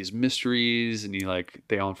there's like these mysteries, and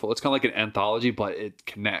they unfold. It's kind of like an anthology, but it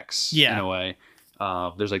connects in a way.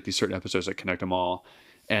 There's like these certain episodes that connect them all,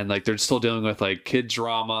 and like they're still dealing with like kid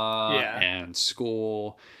drama and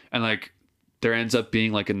school, and like there ends up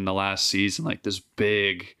being like in the last season like this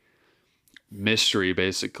big mystery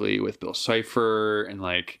basically with Bill Cipher, and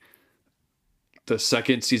like the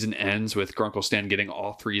second season ends with Grunkle Stan getting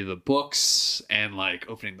all 3 of the books and like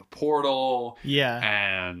opening the portal.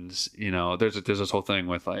 And there's this whole thing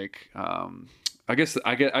with like I guess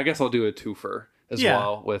I'll do a twofer as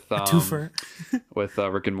well with twofer with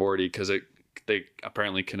Rick and Morty, because they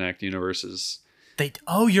apparently connect universes.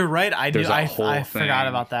 You're right. I forgot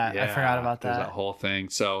about that. Yeah, I forgot about that. There's that whole thing.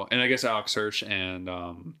 So, and I guess Alex Hirsch and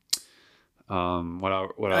Justin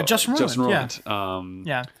Roiland. Justin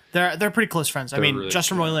Roiland. They're pretty close friends. I mean, really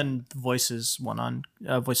Justin Roiland voices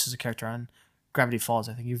voices a character on Gravity Falls.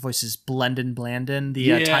 I think he voices Blendon Blandon,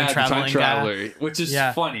 the time traveling guy, which is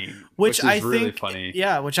funny. Which is I really think, funny.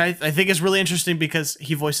 Yeah, which I think is really interesting because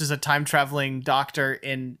he voices a time traveling doctor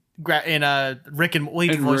in Rick and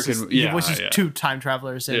he voices two time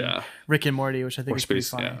travelers in Rick and Morty, which I think is pretty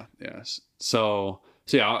funny. So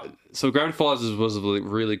Gravity Falls was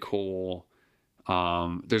really cool.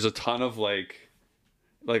 There's a ton of like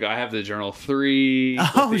I have the Journal 3.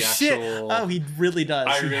 Oh shit! He really does.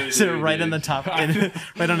 I really do, right on the top,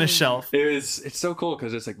 right on his shelf. It's so cool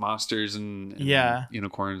because it's like monsters and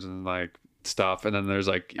unicorns and like stuff, and then there's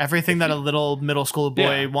like everything that a little middle school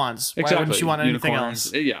boy wants. Exactly. Why wouldn't you want anything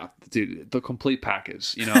else? Yeah, dude, the complete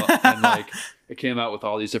package, and like it came out with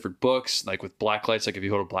all these different books, like with blacklights. Like if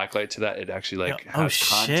you hold a blacklight to that, it actually like has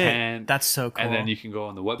content. That's so cool. And then you can go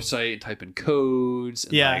on the website and type in codes.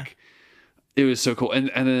 And like, it was so cool. And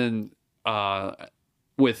then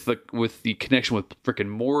with the connection with Rick and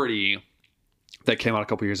Morty that came out a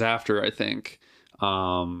couple years after, I think.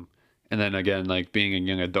 And then again, like being a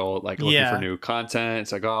young adult, like looking for new content.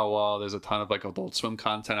 It's like, oh, well, there's a ton of like Adult Swim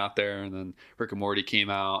content out there. And then Rick and Morty came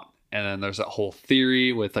out. And then there's that whole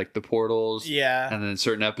theory with like the portals. Yeah. And then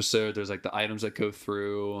certain episodes, there's like the items that go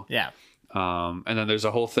through. Yeah. And then there's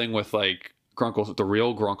a whole thing with like Grunkle, the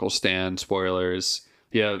real Grunkle Stan, spoilers.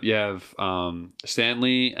 You have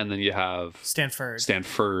Stanley, and then you have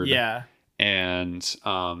Stanford. Yeah. And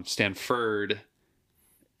Stanford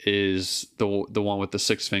is the one with the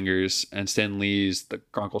 6 fingers, and Stan Lee's the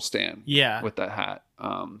Grunkle Stan. Yeah. With that hat.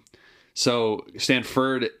 So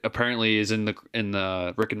Stanford apparently is in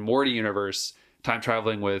the Rick and Morty universe, time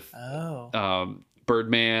traveling with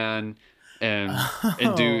Birdman and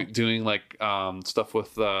doing like stuff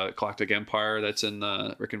with the Galactic Empire that's in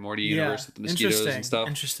the Rick and Morty universe with the mosquitoes and stuff.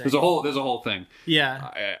 Interesting. There's a whole thing.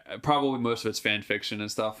 Yeah. Probably most of it's fan fiction and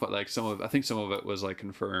stuff, but like I think some of it was like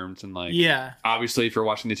confirmed, and like obviously if you're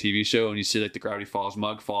watching the TV show and you see like the Gravity Falls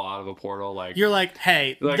mug fall out of a portal, like you're like,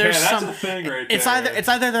 hey, there's that's a thing right there. It's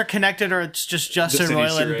either they're connected or it's just Justin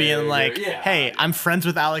Roiland being like, hey, I'm friends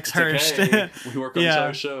with Alex Hirsch. Okay. We work on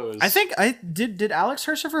some shows. I think did Alex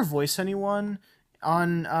Hirsch ever voice anyone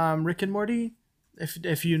on Rick and Morty,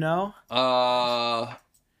 if you know?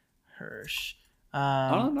 Hirsch.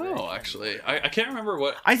 I don't know actually. I can't remember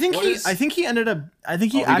what. I think he ended up. I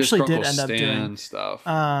think he actually did end up doing stuff.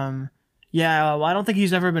 Yeah. Well, I don't think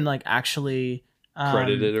he's ever been like actually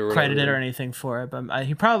credited or anything for it, but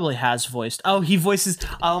he probably has voiced. Oh, he voices.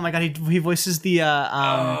 Oh my god, he voices the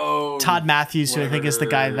Todd Matthews, who I think is the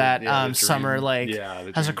guy that Summer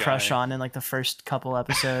has a crush on in like the first couple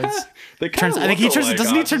episodes. I think he turns.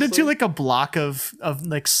 Doesn't he turn into like a block of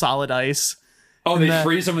like solid ice? Oh, they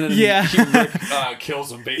freeze him and then Rick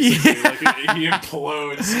kills him basically. Like he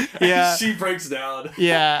implodes. Yeah, she breaks down.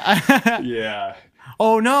 Yeah. Yeah.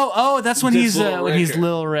 Oh no! Oh, that's when he's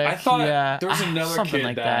Lil Rick. I thought there was another something kid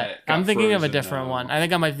like that. I'm thinking of a different one. I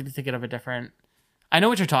think I might be thinking of a different. I know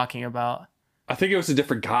what you're talking about. I think it was a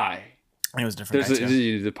different guy. I think it was a different guy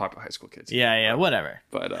too. The popular high school kids. Yeah, whatever.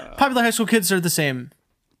 But popular high school kids are the same.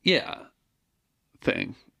 Yeah.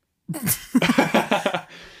 Thing.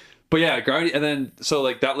 But yeah, Gravity, and then so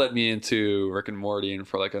like that led me into Rick and Morty, and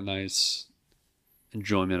for like a nice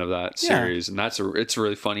enjoyment of that series, and it's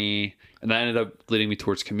really funny. And that ended up leading me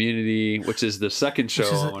towards Community, which is the second show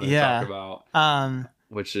I want to talk about,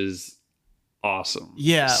 which is awesome.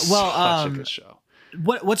 Yeah, well, such a good show.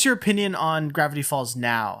 What's your opinion on Gravity Falls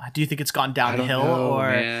now? Do you think it's gone downhill,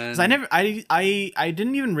 or because I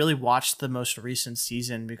didn't even really watch the most recent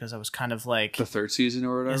season because I was kind of like the third season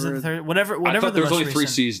or whatever. Is it the third? Whatever. I thought there was only 3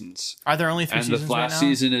 seasons. Are there only 3 seasons? And the last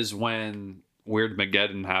season is when Weird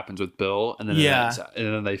Mageddon happens with Bill, and then it ends,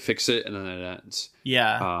 and then they fix it, and then it ends.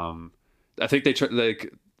 Yeah. I think they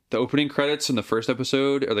like the opening credits in the first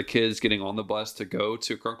episode are the kids getting on the bus to go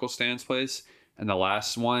to Grunkle Stan's place, and the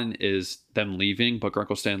last one is them leaving, but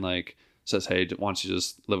Grunkle Stan like says, "Hey, why don't you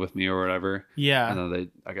just live with me or whatever?" Yeah. And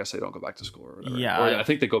then I guess they don't go back to school or whatever. Yeah. Or I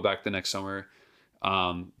think they go back the next summer.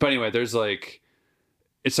 But anyway, there's like,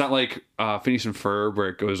 it's not like Phineas and Ferb where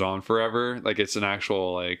it goes on forever. Like it's an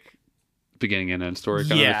actual like beginning and end story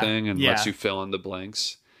kind of thing, and lets you fill in the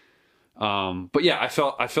blanks. But yeah, I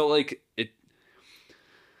felt like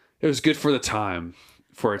it was good for the time,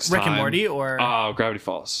 for its Rick time. and Morty or Gravity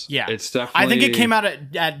Falls. Yeah, it's definitely. I think it came out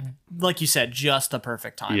at like you said, just the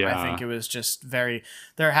perfect time. Yeah. I think it was just very.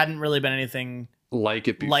 There hadn't really been anything like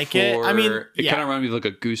it before. Like it. I mean, it kind of reminded me of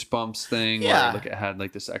like a Goosebumps thing. Yeah, where like it had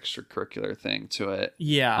like this extracurricular thing to it.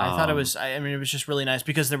 Yeah, I thought it was. I mean, it was just really nice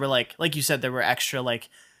because there were like you said, there were extra like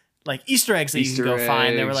like Easter eggs that you can go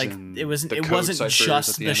find. They were like it wasn't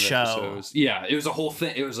just the show. Yeah, it was a whole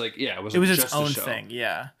thing. It was like it was just its own thing.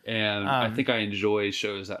 Yeah, and I think I enjoy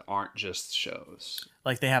shows that aren't just shows.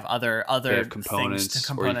 Like they have other components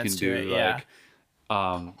or you can do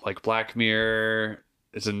like Black Mirror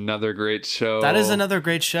is another great show. That is another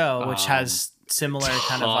great show, which has similar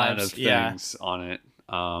kind of vibes. Of things on it.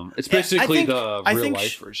 It's basically the real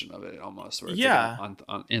life version of it almost, where it's like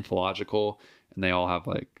anthological, and they all have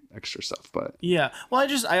like extra stuff. But well,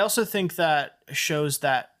 I also think that shows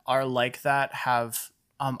that are like that have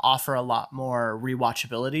offer a lot more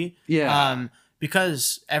rewatchability.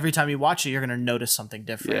 Because every time you watch it, you're gonna notice something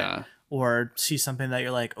different, or see something that you're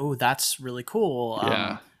like, oh, that's really cool.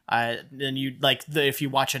 And you like if you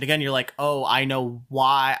watch it again, you're like, oh, I know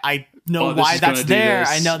why. I know why that's there.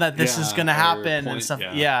 I know that this is gonna happen and stuff.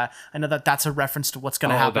 I know that that's a reference to what's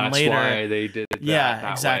gonna happen that's later. Why they did it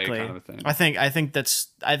that exactly. Way kind of thing. I think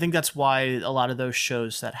that's why a lot of those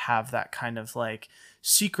shows that have that kind of like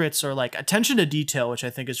secrets or like attention to detail, which I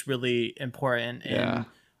think is really important in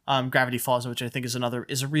Gravity Falls, which I think is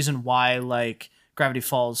a reason why like Gravity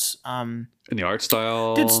Falls in the art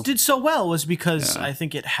style did so well, was because I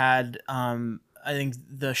think it had I think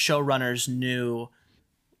the showrunners knew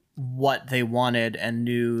what they wanted and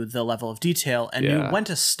knew the level of detail and knew when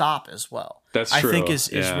to stop as well. That's true. I think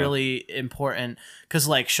is really important, because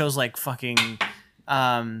like shows like fucking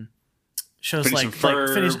shows Phineas like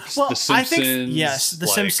Ferb, well, The Simpsons, I think The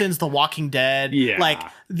Simpsons, The Walking Dead, like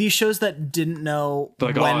these shows that didn't know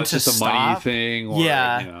when it's to just stop. A money thing, or,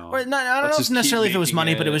 or not, I don't know if necessarily if it was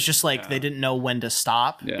money, but it was just like they didn't know when to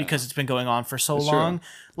stop because it's been going on for so long. True.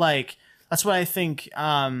 Like that's what I think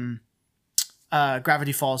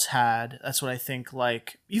Gravity Falls had. That's what I think.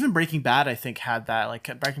 Like even Breaking Bad, I think had that.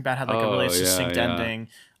 Like Breaking Bad had like a really succinct ending.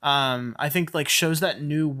 I think like shows that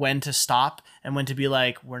knew when to stop and when to be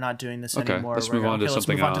like, we're not doing this anymore. Let's move on to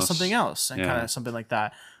something else and kind of something like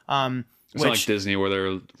that. It's not like Disney where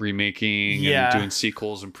they're remaking and doing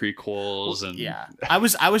sequels and prequels and I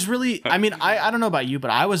was really I mean I don't know about you,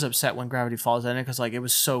 but I was upset when Gravity Falls ended because like it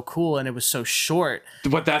was so cool and it was so short.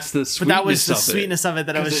 But that's the sweetness. But that was the sweetness of it,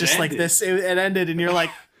 that I was just like this. It ended and you're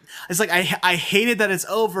like. It's like I hated that it's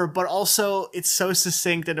over, but also it's so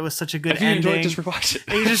succinct and it was such a good ending. Enjoy it, just rewatch it.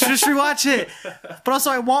 And you just rewatch it. But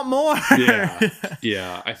also I want more.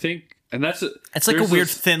 I think, and it's like a weird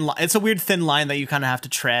thin line. It's a weird thin line that you kind of have to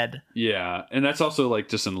tread. Yeah, and that's also like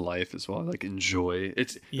just in life as well. Like enjoy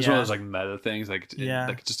it's one of those like meta things. Like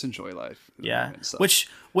just enjoy life. Yeah, which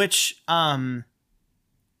I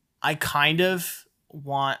kind of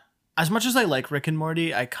want, as much as I like Rick and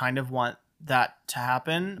Morty, I kind of want that to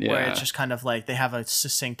happen where it's just kind of like they have a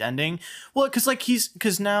succinct ending. Well,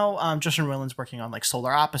 because now Justin Roiland's working on like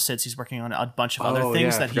Solar Opposites. He's working on a bunch of other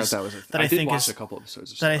things that I think is a couple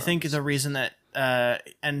episodes that I think is the reason that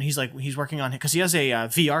and he's working on it because he has a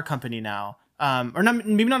VR company now. Or not,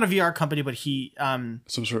 maybe not a VR company, but he some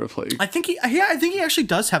sort of like I think he actually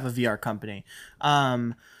does have a VR company.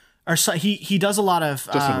 Or so he does a lot of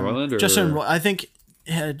Justin Roiland. I think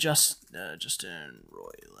Justin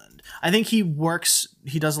Roiland. I think he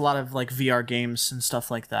does a lot of like VR games and stuff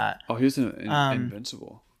like that. Oh, he's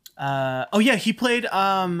Invincible. He played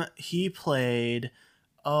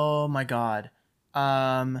oh my god.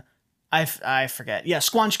 I forget. Yeah,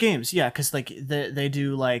 Squanch Games. Yeah, because like they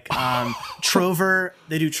do like Trover.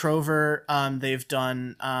 They do Trover. They've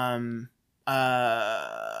done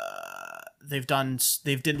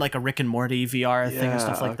they did like a Rick and Morty VR thing and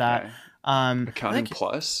stuff like that. Accounting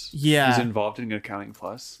Plus. Yeah, he's involved in Accounting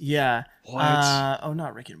Plus. Yeah. What?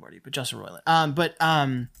 Not Rick and Morty, but Justin Roiland.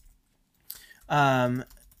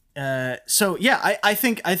 So yeah, I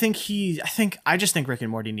just think Rick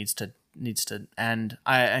and Morty needs to end.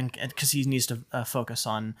 And because he needs to focus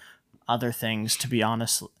on other things. To be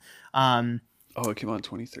honest. It came out in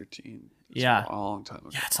 2013. It's a long time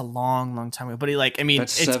ago. Yeah, it's a long time ago. But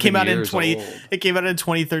it came out in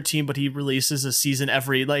 2013, but he releases a season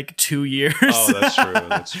every like 2 years. Oh, that's true.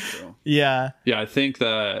 That's true. Yeah. Yeah, I think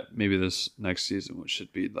that maybe this next season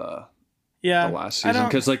should be the last season,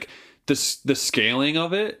 because like the scaling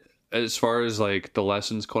of it, as far as like the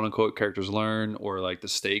lessons quote unquote characters learn, or like the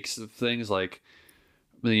stakes of things, like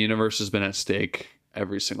the universe has been at stake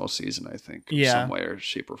every single season, I think, in some way or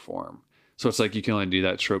shape or form. So it's like you can only do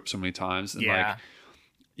that trope so many times. And like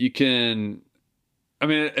you can, I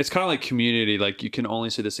mean, it's kind of like Community. Like you can only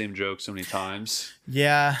say the same joke so many times.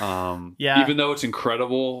 Yeah. Even though it's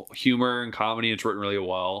incredible humor and comedy, it's written really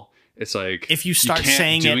well. It's like if you start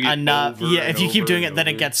saying it enough, if you keep doing it, then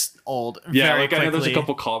it gets old. Yeah, very like quickly. I know there's a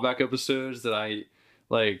couple callback episodes that I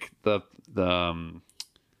like. The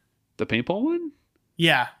paintball one.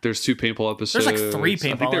 Yeah. There's 2 paintball episodes. There's like 3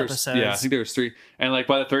 paintball episodes. Yeah, I think there was 3. And like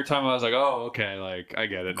by the 3rd time I was like, oh, okay, like I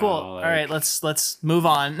get it cool. now. Like, all right, let's move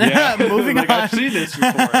on. Yeah. Moving like, on. I've seen this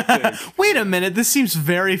before, I think. Wait a minute, this seems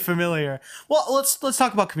very familiar. Well, let's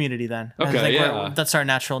talk about Community then. Okay, yeah. That's our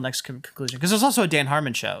natural next conclusion. Because there's also a Dan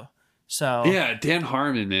Harmon show. So yeah, Dan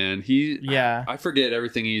Harmon, man. I forget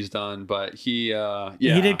everything he's done, but he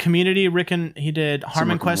did Community, he did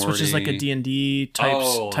Harmon Quest, which is like a D&D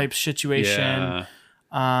type situation. Yeah.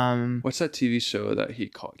 What's that TV show that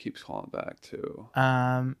he keeps calling back to?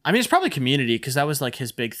 I mean, it's probably Community because that was like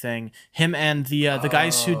his big thing. Him and the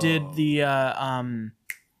guys who did the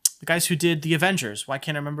guys who did the Avengers. Why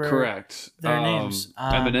can't I remember? Correct. Their names.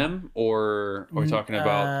 Eminem, or are we talking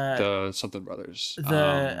about the something brothers?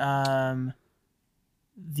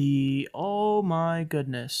 Oh my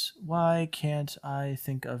goodness, why can't I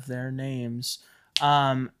think of their names?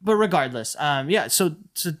 But regardless, yeah. So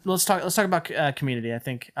let's talk about Community. I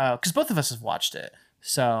think because both of us have watched it.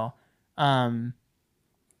 So I'm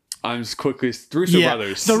just quickly Russo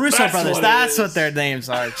Brothers. The Russo Brothers. That's what their names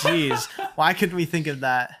are. Jeez, why couldn't we think of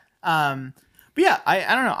that? But yeah,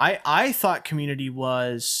 I don't know. I thought Community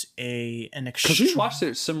was an because we watched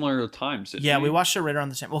it similar times. We watched it right around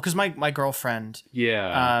the same. Well, because my girlfriend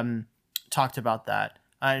talked about that.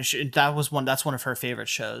 That's one of her favorite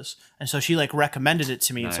shows, and so she like recommended it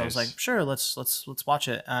to me. Nice. And so I was like, sure, let's watch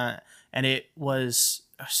it. And it was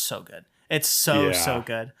so good. It's so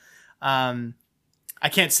good. I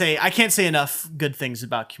can't say enough good things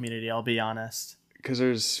about Community. I'll be honest. Because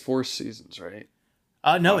there's 4 seasons, right?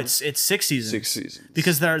 No, it's 6 seasons. 6 seasons.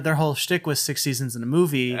 Because their whole shtick was 6 seasons in a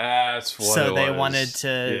movie. That's what so it they was. wanted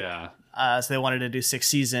to. So they wanted to do 6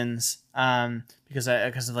 seasons. Because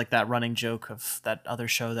of like that running joke of that other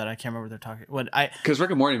show that I can't remember what they're talking. Because Rick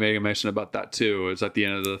and Morty made a mention about that too. It's at the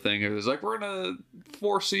end of the thing. It was like we're gonna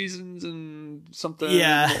 4 seasons and something.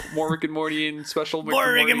 Yeah. More Rick and Morty and special.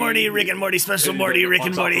 More Rick and Morty, Rick and Morty, special Morty, Rick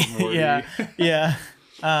and Morty. Yeah.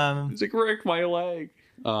 It's like Rick, my leg.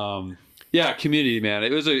 Yeah, Community,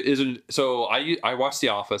 man. So I watched The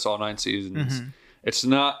Office all 9 seasons. Mm-hmm. It's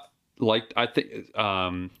not like I think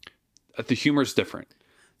the humor's different.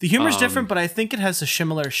 The humor's different, but I think it has a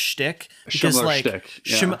similar shtick. A similar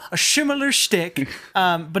shtick.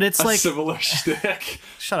 But it's like a similar shtick.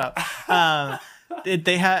 Shut up.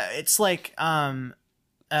 It's like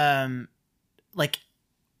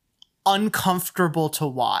uncomfortable to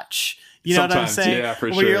watch. You know Sometimes, what I'm saying? Yeah, for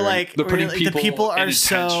where sure. You're like, the people are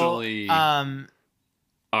so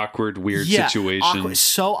awkward, weird situations.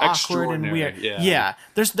 So awkward and weird. Yeah.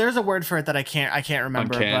 There's a word for it that I can't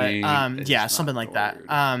remember. Uncanny, but something like that.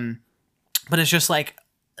 But it's just like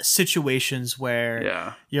situations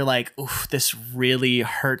where you're like, oof, this really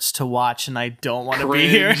hurts to watch, and I don't want to be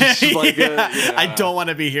here. I don't want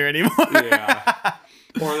to be here anymore. Yeah.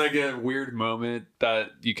 Or like a weird moment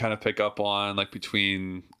that you kind of pick up on, like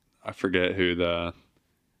between, I forget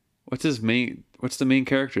what's the main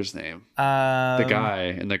character's name? The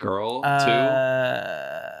guy and the girl too.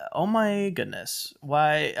 Oh my goodness!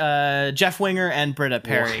 Why? Jeff Winger and Britta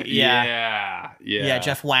Perry. Yeah,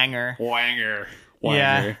 Jeff Wanger.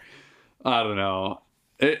 Yeah. I don't know.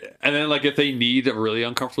 And then like if they need a really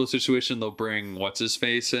uncomfortable situation, they'll bring what's his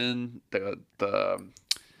face in the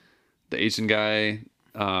Asian guy.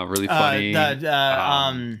 Really funny.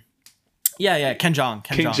 Ken Jeong.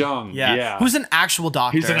 Ken Jeong. Yeah. Who's an actual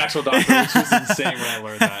doctor. He's an actual doctor, which was insane when I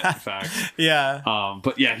learned that, in fact. Yeah.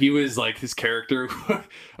 But yeah, he was like his character.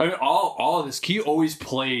 I mean, all of this, he always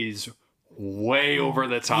plays way over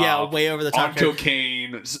the top. Yeah, way over the top. On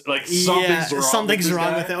cocaine. Like something's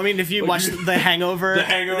wrong with it. I mean, if you watch The Hangover,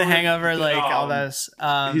 all this.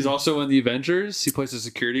 He's also in the Avengers. He plays a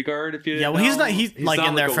security guard. If you didn't know. He's not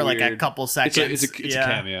in there for like a couple seconds. It's a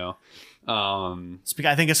cameo.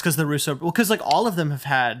 I think it's because the Russo, because like all of them have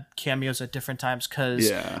had cameos at different times. Because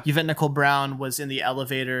Yvette Nicole Brown was in the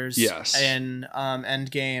elevators. Yes. In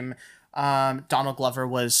Endgame. Donald Glover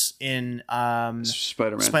was in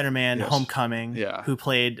Spider-Man Homecoming. Yeah. Who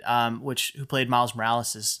played Miles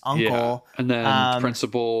Morales' uncle. Yeah. And then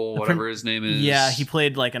Principal, whatever his name is. Yeah, he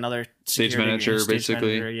played like another stage manager,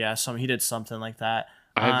 basically. Yeah, he did something like that.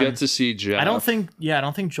 I have yet to see Jeff. I don't think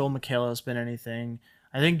Joel McHale's been anything.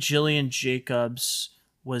 I think Jillian Jacobs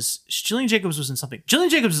was in something. Jillian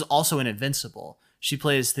Jacobs is also in Invincible. She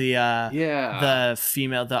plays the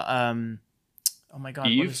female, oh my god,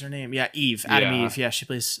 Eve? What is her name? Yeah, Eve. Adam Eve. Yeah, she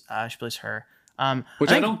plays her.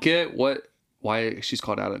 Which I don't get why she's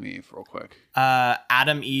called Adam Eve, real quick.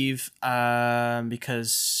 Adam Eve,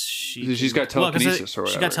 because she's got telekinesis or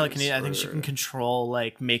whatever. She's got telekinesis. I think she can control,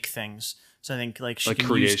 make things. So I think she can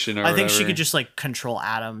creation or I think whatever. she could just control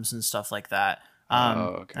atoms and stuff like that.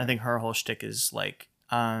 Okay. I think her whole shtick is like,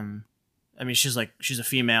 I mean, she's a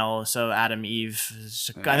female, so Adam, Eve.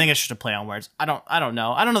 I think it's just a play on words. I don't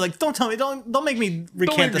know. Like, don't tell me. Don't make me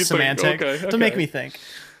recant the semantic. Okay. Don't make me think.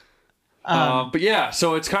 But yeah,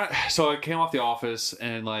 so it's so I came off The Office,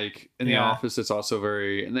 and like in The Office, it's also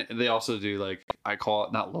very, and they also do like, I call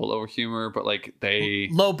it not low humor, but like they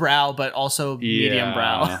low brow, but also medium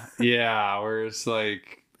brow. Yeah, where it's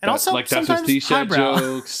like, and also like that's with cliche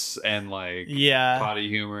jokes and like potty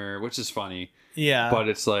humor, which is funny. Yeah, but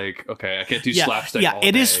it's like, okay, I can't do slapstick. Yeah,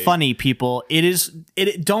 it is funny, people. It is.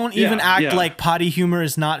 Don't even act like potty humor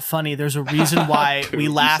is not funny. There's a reason why we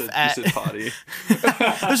laugh at. You said potty.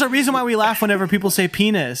 There's a reason why we laugh whenever people say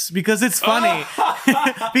penis, because it's funny.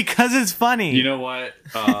 Because it's funny. You know what?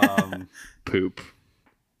 Poop.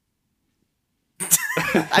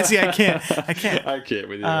 I see. I can't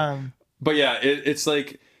with you. But yeah, it's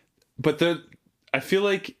like, but I feel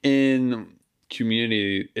like in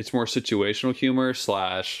Community, it's more situational humor /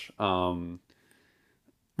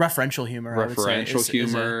 referential humor. Referential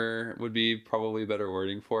humor would be probably better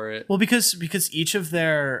wording for it. Well, because each of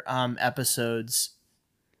their episodes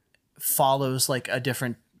follows like a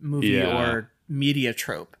different movie or media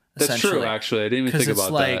trope. That's true. Actually, I didn't even think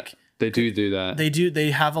about that. They do that.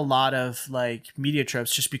 They have a lot of like media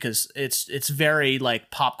tropes, just because it's very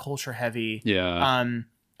like pop culture heavy. Yeah.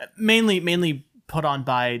 Mainly put on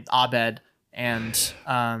by Abed and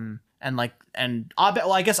Abed.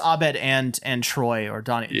 Well, I guess Abed and Troy or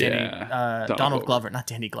Donald Glover, not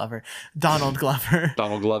Danny Glover, Donald Glover,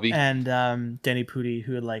 Donald Glovey, and Danny Pudi,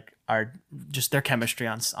 who like are just their chemistry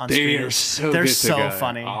on screen. They're so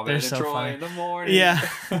funny. Abed they're and so Troy funny in the morning. Yeah.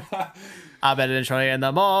 Abed and Troy in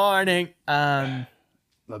the morning. No,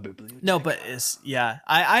 but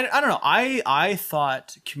I don't know. I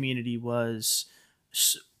thought Community was.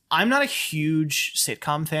 I'm not a huge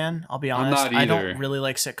sitcom fan. I'll be honest. I'm not either. I don't really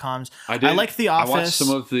like sitcoms. I like The Office. I watched some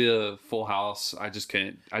of the Full House. I just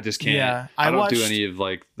can't. Yeah, I don't do any of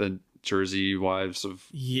like the Jersey Wives of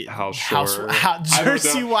House Shore.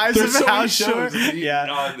 Jersey Wives of House Shore.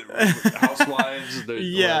 Yeah. Housewives.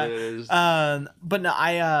 But no,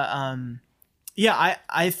 I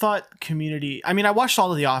thought Community. I mean, I watched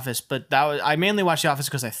all of The Office, but I mainly watched The Office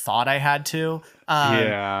because I thought I had to.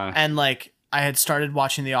 And like, I had started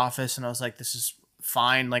watching The Office, and I was like, "This is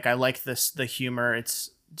fine. Like, I like the humor. It's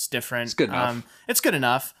different. It's good enough. It's good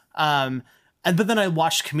enough." But then I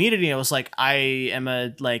watched Community, and I was like, I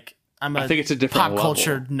think it's a different pop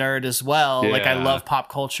culture nerd as well. Yeah. Like, I love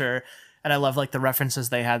pop culture, and I love like the references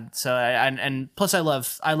they had. So and plus I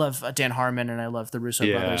love Dan Harmon, and I love the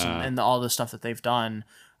Russo brothers and all the stuff that they've done.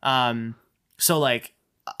 So like,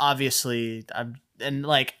 obviously and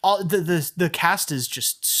like all the cast is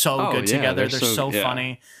just so good together. They're so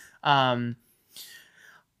funny. I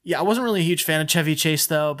wasn't really a huge fan of Chevy Chase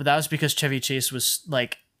though, but that was because Chevy Chase was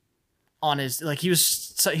like on his, like, he's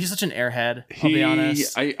such an airhead. I'll be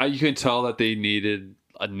honest. You can tell that they needed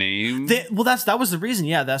a name. That was the reason.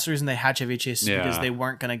 Yeah, that's the reason they had Chevy Chase, because they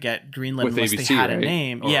weren't gonna get greenlit unless ABC, they had a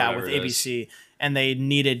name. Or with ABC. And they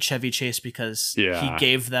needed Chevy Chase because he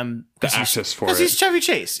gave them the access for it. Because he's Chevy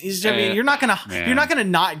Chase. You're not gonna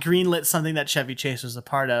not greenlit something that Chevy Chase was a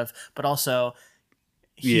part of, but also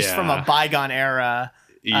he's from a bygone era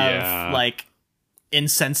of like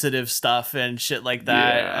insensitive stuff and shit like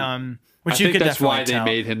that. Which you could definitely tell. That's why they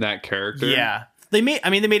made him that character. Yeah. They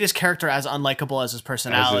made his character as unlikable as his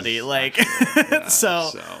personality. So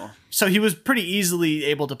he was pretty easily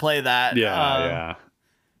able to play that.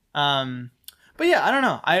 But yeah, I don't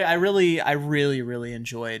know. I really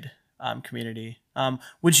enjoyed Community.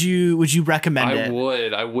 Would you recommend it?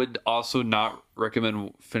 I would also not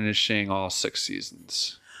recommend finishing all 6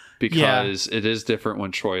 seasons, because it is different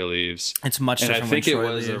when Troy leaves. It's much different. And I think when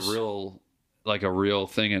Troy it was leaves. a real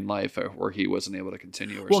thing in life where he wasn't able to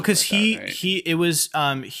continue. Because he was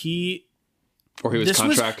contracted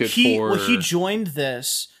for. Well, he joined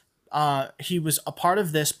this. He was a part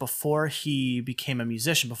of this before he became a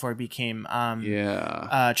musician, before he became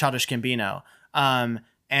Childish Gambino.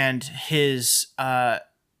 And his a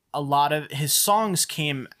lot of his songs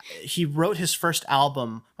came. He wrote his first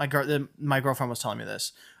album. My girlfriend was telling me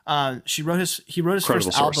this. He wrote his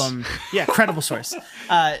first album. Yeah, credible source.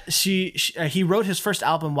 He wrote his first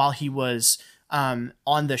album while he was on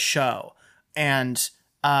the show, and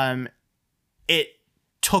it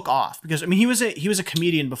took off because he was a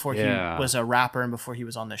comedian before he was a rapper and before he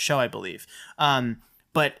was on the show, I believe.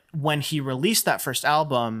 But when he released that first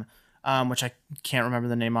album, which I can't remember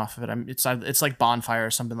the name off of it, it's like Bonfire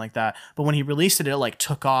or something like that. But when he released it, it like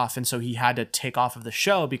took off, and so he had to take off of the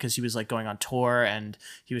show because he was like going on tour and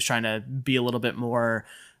he was trying to be a little bit more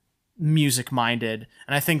music minded,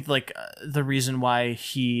 and I think like the reason why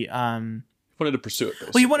he wanted to pursue it.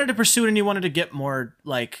 Basically. Well, he wanted to pursue it, and he wanted to get more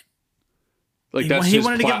like that's he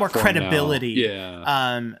wanted to get more credibility. Now.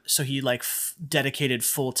 Yeah. So he like dedicated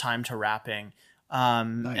full time to rapping.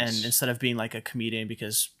 And instead of being like a comedian,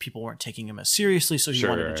 because people weren't taking him as seriously, so he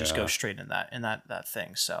wanted to just go straight in that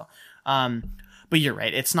thing. So, but you're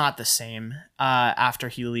right, it's not the same after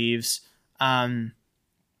he leaves.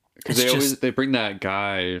 Because they bring that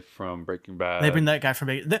guy from Breaking Bad.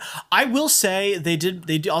 I will say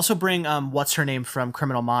they also bring what's her name from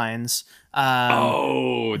Criminal Minds.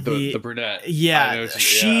 The brunette. Yeah,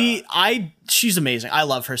 she's amazing. I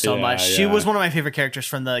love her so much. She was one of my favorite characters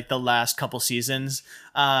from the last couple seasons.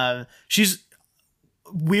 She's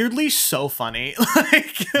weirdly so funny.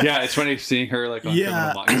 Yeah, it's funny seeing her like on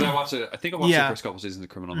Criminal Minds. Because I watched the first couple seasons of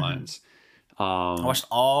Criminal Minds. I watched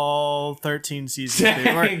all 13 seasons.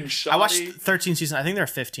 I watched 13 seasons. I think there are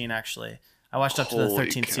 15 actually. I watched up to the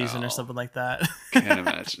 13th season or something like that. Can't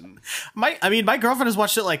imagine. My girlfriend has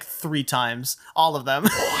watched it like 3 times, all of them.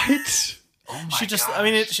 What? Oh my gosh. I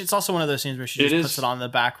mean, it's also one of those scenes where she just puts it on in the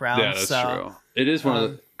background. Yeah, that's true. It is one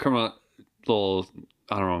of the criminal little.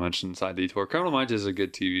 I don't want to mention side detour. Criminal Minds is a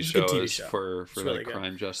good TV show. For really like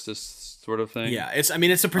crime justice sort of thing. Yeah, it's a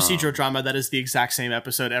procedural drama that is the exact same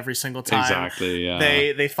episode every single time. Exactly. Yeah.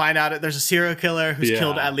 They find out there's a serial killer who's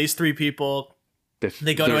killed at least 3 people.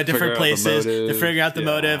 They go to different places. They're figuring out the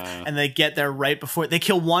motive, and they get there right before they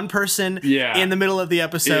kill one person in the middle of the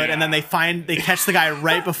episode, and then they catch the guy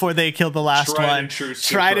right before they kill the last one.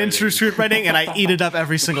 Tried and true script writing, and I eat it up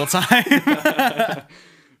every single time.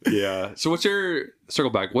 Yeah. So what's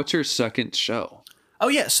your second show? Oh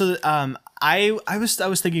yeah. So I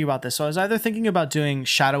was thinking about this. So I was either thinking about doing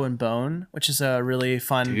Shadow and Bone, which is a really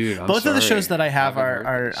fun. Both of the shows that I have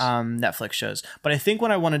are Netflix shows. But I think what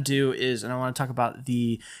I want to do is, and I want to talk about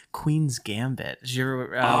the Queen's Gambit. Did you ever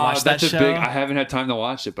watch that show? I haven't had time to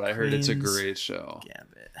watch it, but I heard it's a great show.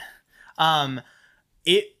 Gambit.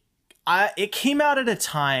 It came out at a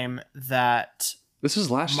time that. This was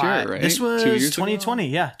last year, right? This was 2020.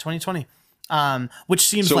 Ago? Yeah, 2020. Which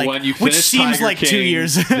seems so like when you Tiger King, 2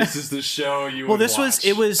 years. This is the show you. Well, this watch.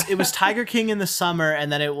 It was Tiger King in the summer,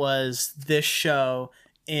 and then it was this show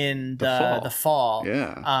in the fall.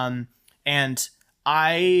 Yeah. And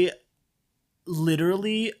I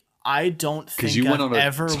literally don't think I've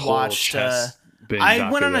ever watched. I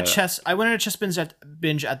went on a chess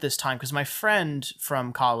binge at this time because my friend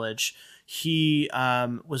from college, he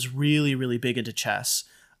was really, really big into chess.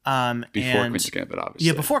 Before Queen's Gambit, obviously.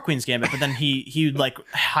 Yeah, before Queen's Gambit, but then he like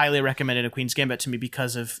highly recommended a Queen's Gambit to me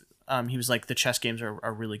because of he was like, the chess games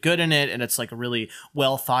are really good in it, and it's like a really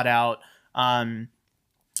well thought out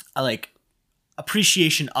like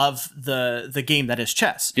appreciation of the game that is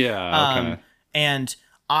chess. Yeah. Okay. And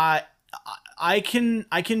I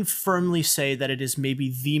can firmly say that it is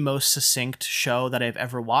maybe the most succinct show that I've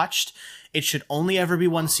ever watched. It should only ever be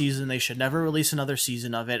one season. They should never release another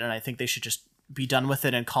season of it, and I think they should just be done with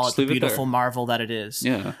it and call it the beautiful marvel that it is.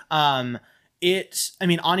 Yeah. It's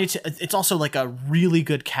also like a really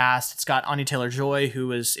good cast. It's got Anya Taylor-Joy, who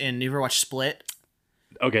was in. You ever watch Split?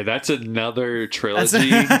 Okay, that's another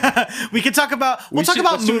trilogy. We could talk about. We'll talk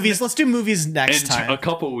about movies. Let's do movies next time. In a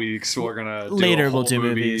couple weeks, we're gonna do we'll do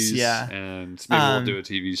movies. Yeah, and maybe we'll do a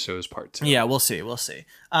TV shows part 2. Yeah, we'll see.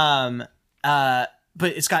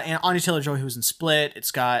 But it's got Anya Taylor-Joy, who was in Split.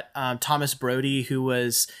 It's got Thomas Brody, who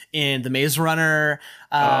was in The Maze Runner,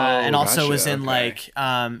 and also was in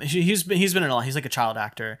he's been in a lot. He's like a child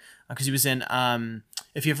actor because he was in.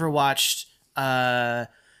 If you ever watched the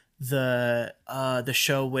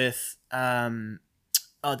show with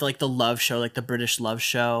like the love show, like the British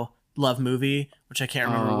love movie, which I can't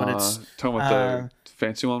remember what it's. Talking about the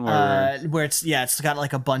fancy one where it's got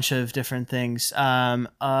like a bunch of different things. Oh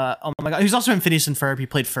my god, he's also in Phineas and Ferb. He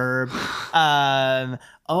played Ferb.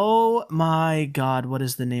 Oh my god, what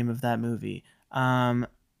is the name of that movie? Oh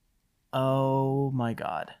my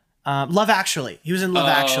god. Love Actually. He was in Love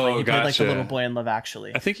Actually. He played like the little boy in Love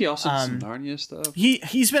Actually. I think he also did some Narnia stuff.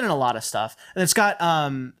 He's been in a lot of stuff. And it's got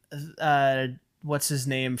what's his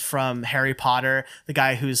name from Harry Potter, the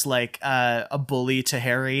guy who's like a bully to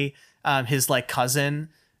Harry, his like cousin.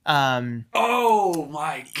 Oh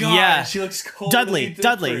my god! Yeah, she looks cold. Dudley.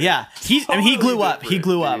 Yeah, he grew up. He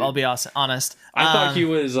grew up. I'll be honest. I thought he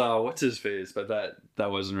was what's his face, but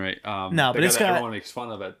that wasn't right. No, but it's got everyone makes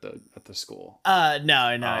fun of at the school.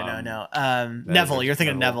 No. Neville. You're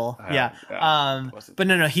thinking Neville. Yeah. But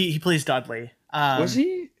no. He plays Dudley. Was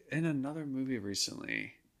he in another movie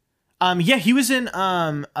recently? Yeah, he was in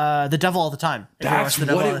The Devil All the Time. That's what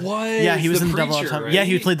it was. Yeah, he was in The Devil All the Time. Right? Yeah,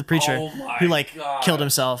 he played the preacher who God. killed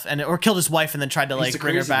himself or killed his wife and then tried to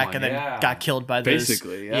bring her back and then got killed by those.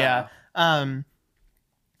 Basically, yeah.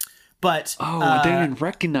 But I didn't even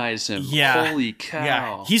recognize him. Yeah, holy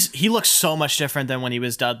cow! Yeah, he looks so much different than when he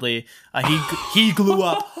was Dudley. He glue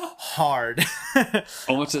up hard,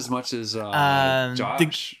 almost as much as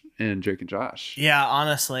Josh and Drake and Josh. Yeah,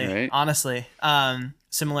 honestly, right?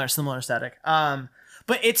 Similar aesthetic.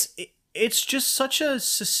 But it's just such a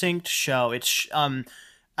succinct show.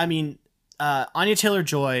 Anya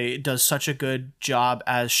Taylor-Joy does such a good job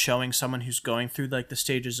as showing someone who's going through like the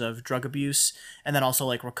stages of drug abuse and then also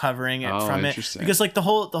like recovering from it. Because like the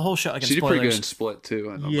whole show. Again, she did spoilers, pretty good in Split too.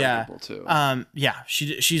 And Unbreakable too.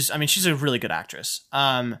 She's a really good actress.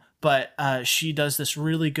 But she does this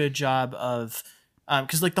really good job of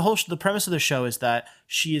because like the premise of the show is that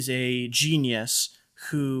she is a genius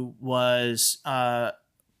who was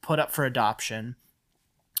put up for adoption.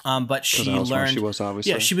 But she learned. She was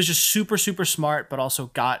obviously. Yeah, she was just super, super smart, but also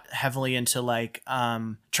got heavily into like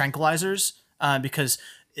tranquilizers because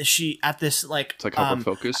she at this like it's like hyper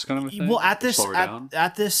focus kind of a thing. Well, at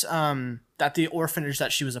the orphanage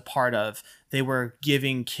that she was a part of, they were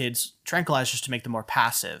giving kids tranquilizers to make them more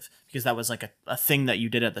passive because that was like a thing that you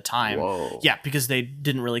did at the time. Whoa. Yeah, because they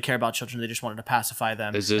didn't really care about children; they just wanted to pacify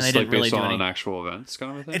them. Is this like based on an actual events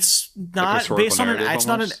kind of a thing? It's not like based on an. It's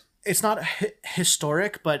almost? It's not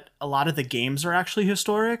historic, but a lot of the games are actually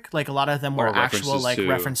historic. Like a lot of them were actual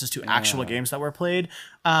references to actual games that were played.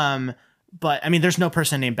 But I mean, there's no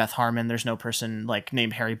person named Beth Harmon. There's no person like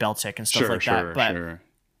named Harry Beltic and stuff that.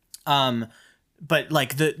 But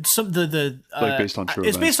like based on true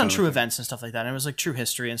it's based on true events and stuff like that. And it was like true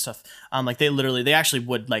history and stuff. Like they actually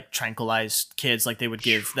would like tranquilize kids. Like they would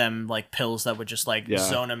give them like pills that would just like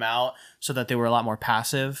zone them out so that they were a lot more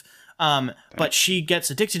passive. But she gets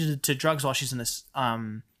addicted to drugs while she's in this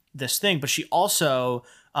this thing. But she also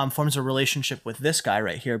forms a relationship with this guy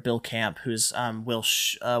right here, Bill Camp, who's William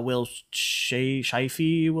Shiford.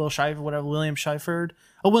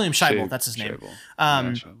 Oh, William Scheibel, that's his name.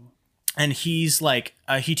 And he's like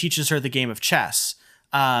he teaches her the game of chess.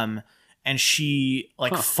 And she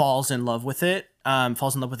like falls in love with it.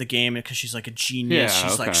 Falls in love with the game because she's like a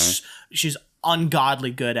genius. She's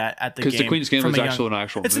ungodly good at the game. Because the Queen's game is actually an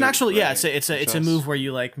actual. It's move, an actual right? It's a move where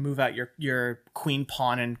you like move out your queen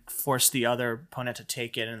pawn and force the other opponent to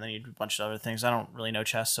take it, and then you do a bunch of other things. I don't really know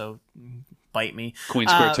chess, so bite me. Queen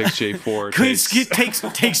square takes J4. Queen takes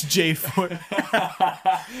J4.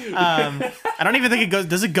 I don't even think it goes.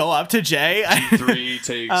 Does it go up to J? G3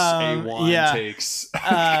 takes A1 takes.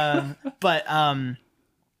 But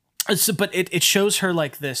it shows her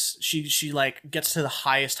like this. She like gets to the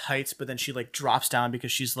highest heights, but then she like drops down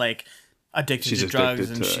because she's like addicted to drugs,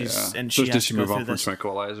 and she does she move on from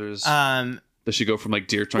tranquilizers? Does she go from like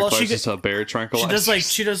deer tranquilizers to bear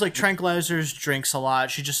tranquilizers? She does like tranquilizers, drinks a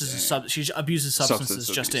lot. She just she abuses substances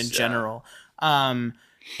just in general.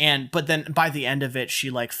 But then by the end of it,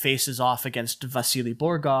 she like faces off against Vasily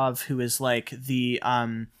Borgov, who is like the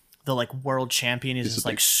like world champion. He's this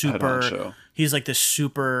like super. He's like this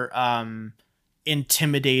super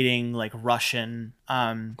intimidating like Russian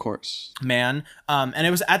of course man. And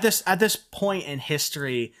it was at this point in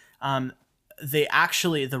history.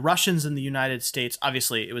 The Russians in the United States,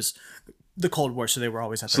 obviously it was the Cold War, so they were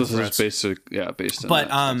always at their throats. This is based on but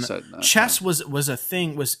that chess was a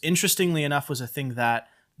thing. Was interestingly enough was a thing that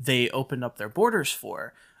they opened up their borders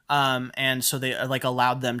for, and so they like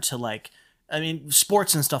allowed them to like. I mean,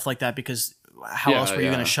 sports and stuff like that, because how else were you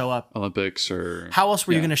going to show up? Olympics or... How else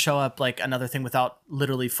were you going to show up, like, another thing without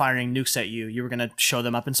literally firing nukes at you? You were going to show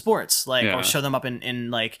them up in sports, like, or show them up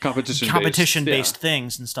in like, competition-based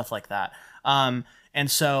things and stuff like that. And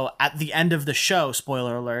so, at the end of the show,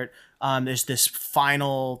 spoiler alert, there's this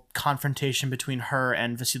final confrontation between her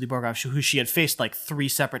and Vasily Borgov, who she had faced, like, 3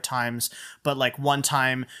 separate times, but, like, one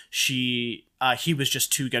time he was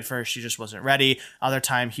just too good for her. She just wasn't ready. Other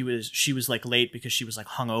time she was like late because she was like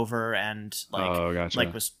hungover and like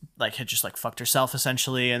like was like had just like fucked herself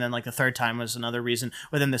essentially. And then like the third time was another reason.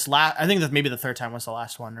 Within this I think that maybe the third time was the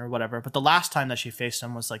last one or whatever. But the last time that she faced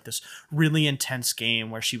him was like this really intense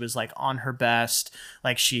game where she was like on her best,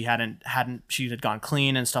 like she had gone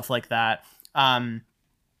clean and stuff like that. And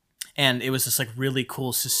it was this like really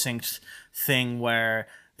cool succinct thing where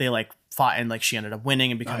they like fought and like she ended up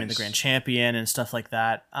winning and becoming the grand champion and stuff like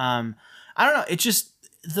that. I don't know. It just,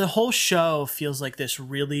 the whole show feels like this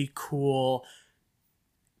really cool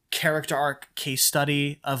character arc case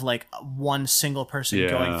study of like one single person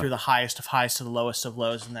going through the highest of highs to the lowest of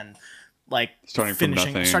lows and then like starting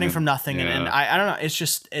from nothing, and I don't know, it's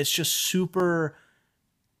just super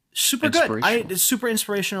good. It's super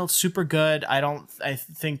inspirational. It's super good. I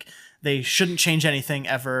think they shouldn't change anything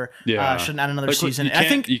ever. Yeah, shouldn't add another season. I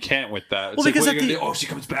think you can't with that. Well, because she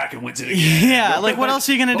comes back and wins it again. Yeah, like what else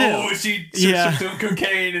are you gonna do? Oh, she doing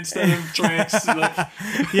cocaine instead of drinks.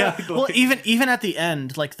 Yeah. Well, even at the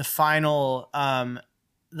end, like the final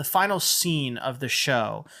scene of the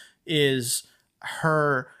show is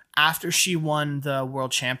her after she won the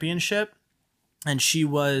world championship, and she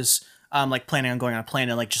was like planning on going on a plane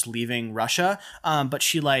and like just leaving Russia. But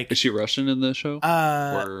she like... Is she Russian in the show?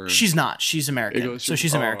 She's not. She's American. So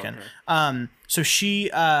she's American. Okay. So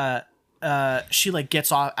she like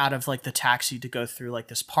gets out of like the taxi to go through like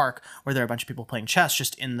this park where there are a bunch of people playing chess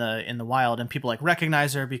just in the wild, and people like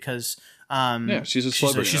recognize her because she's a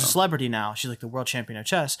celebrity. She's a celebrity now. She's like the world champion of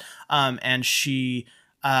chess. And she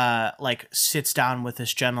like sits down with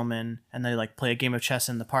this gentleman and they like play a game of chess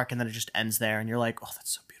in the park, and then it just ends there, and you're like, oh,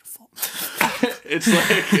 that's so beautiful. it's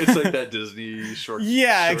like that Disney short.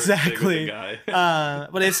 Yeah, short exactly. Thing with the guy.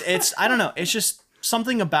 But it's I don't know. It's just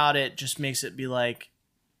something about it just makes it be like,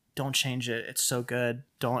 don't change it. It's so good.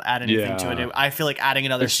 Don't add anything to it. I feel like adding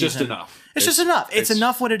another season. It's just enough. It's just enough. It's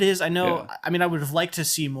enough what it is. I know. Yeah. I mean, I would have liked to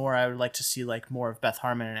see more. I would like to see like more of Beth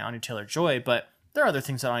Harmon and Anya Taylor-Joy, but there are other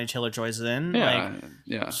things that Anya Taylor-Joy's in. Yeah,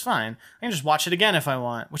 it's fine. I can just watch it again if I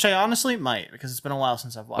want, which I honestly might, because it's been a while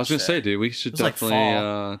since I've watched it. I was gonna say, dude, we should definitely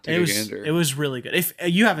take a gander. It was really good. If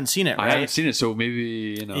you haven't seen it, right? I haven't seen it, so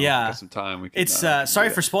maybe got some time. We can, it's sorry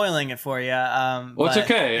for spoiling it for you. It's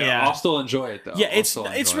okay. Yeah. I'll still enjoy it though. Yeah, it's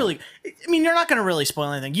really. I mean, you're not gonna really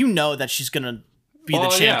spoil anything. You know that she's gonna be the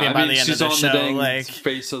champion by the end of the show. The like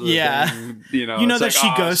face of the thing, you know that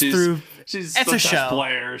she goes through. She's it's the a show.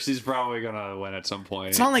 Player. She's probably gonna win at some point.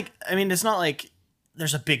 It's not like it's not like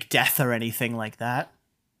there's a big death or anything like that.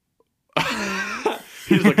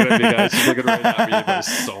 He's looking at me, guys. He's looking right at me by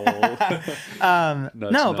soul.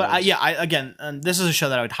 But again, this is a show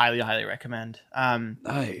that I would highly, highly recommend.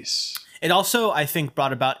 Nice. It also, I think,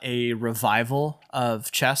 brought about a revival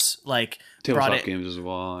of chess, like tabletop games as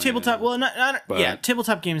well. Tabletop,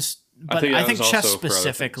 tabletop games. But I think chess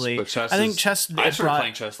specifically. I think chess. I started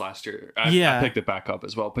playing chess last year. I picked it back up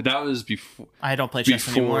as well, but that was before. I don't play chess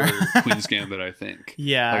anymore. Queen's Gambit, I think.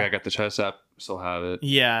 Yeah, like I got the chess app, still have it.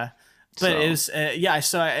 Yeah, but it was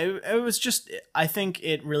So it was just. I think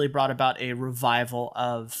it really brought about a revival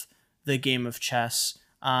of the game of chess,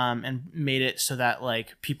 and made it so that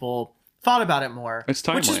like people thought about it more. It's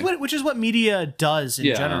timely. Which is what media does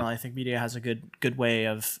in general. I think media has a good way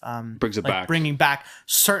of brings it back, bringing back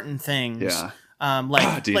certain things. Yeah.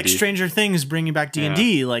 Like Stranger Things bringing back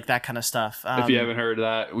D&D, like that kind of stuff. If you haven't heard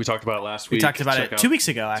that, we talked about it last week. We talked about it 2 weeks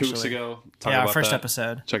ago, actually. 2 weeks ago. Our first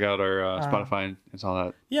episode. Check out our Spotify and all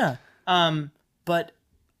that. Yeah. But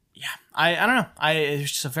yeah, I don't know.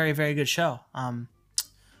 It's just a very, very good show.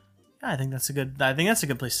 I think that's a good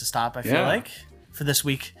place to stop. I feel like for this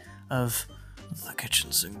week of the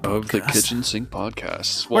Kitchen Sink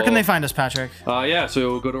Podcast. Where can they find us, Patrick?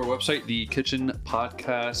 So go to our website, The Kitchen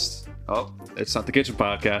Podcast. Oh, it's not The Kitchen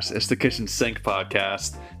Podcast. It's The Kitchen Sink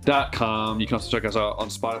Podcast.com. You can also check us out on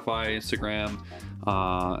Spotify, Instagram,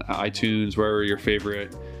 iTunes, wherever your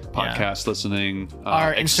favorite podcast listening.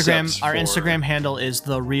 Our Instagram handle is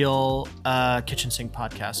The Real Kitchen Sink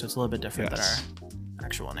Podcast, so it's a little bit different than our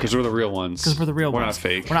actual name. Because we're the real ones. We're not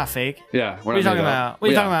fake. We're not fake. Yeah. What are you talking about? What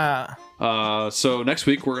are you talking about? So next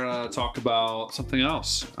week we're gonna talk about something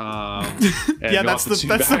else. That's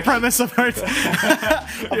the premise of our.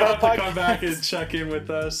 You'll have to come back and check in with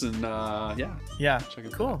us, and check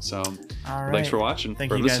it. Cool. So, all right. Thanks for watching.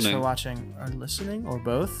 Thank you guys for watching or listening or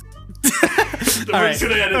both. All right.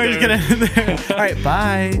 We're just gonna end it there. All right.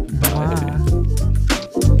 Bye.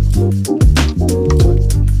 Bye.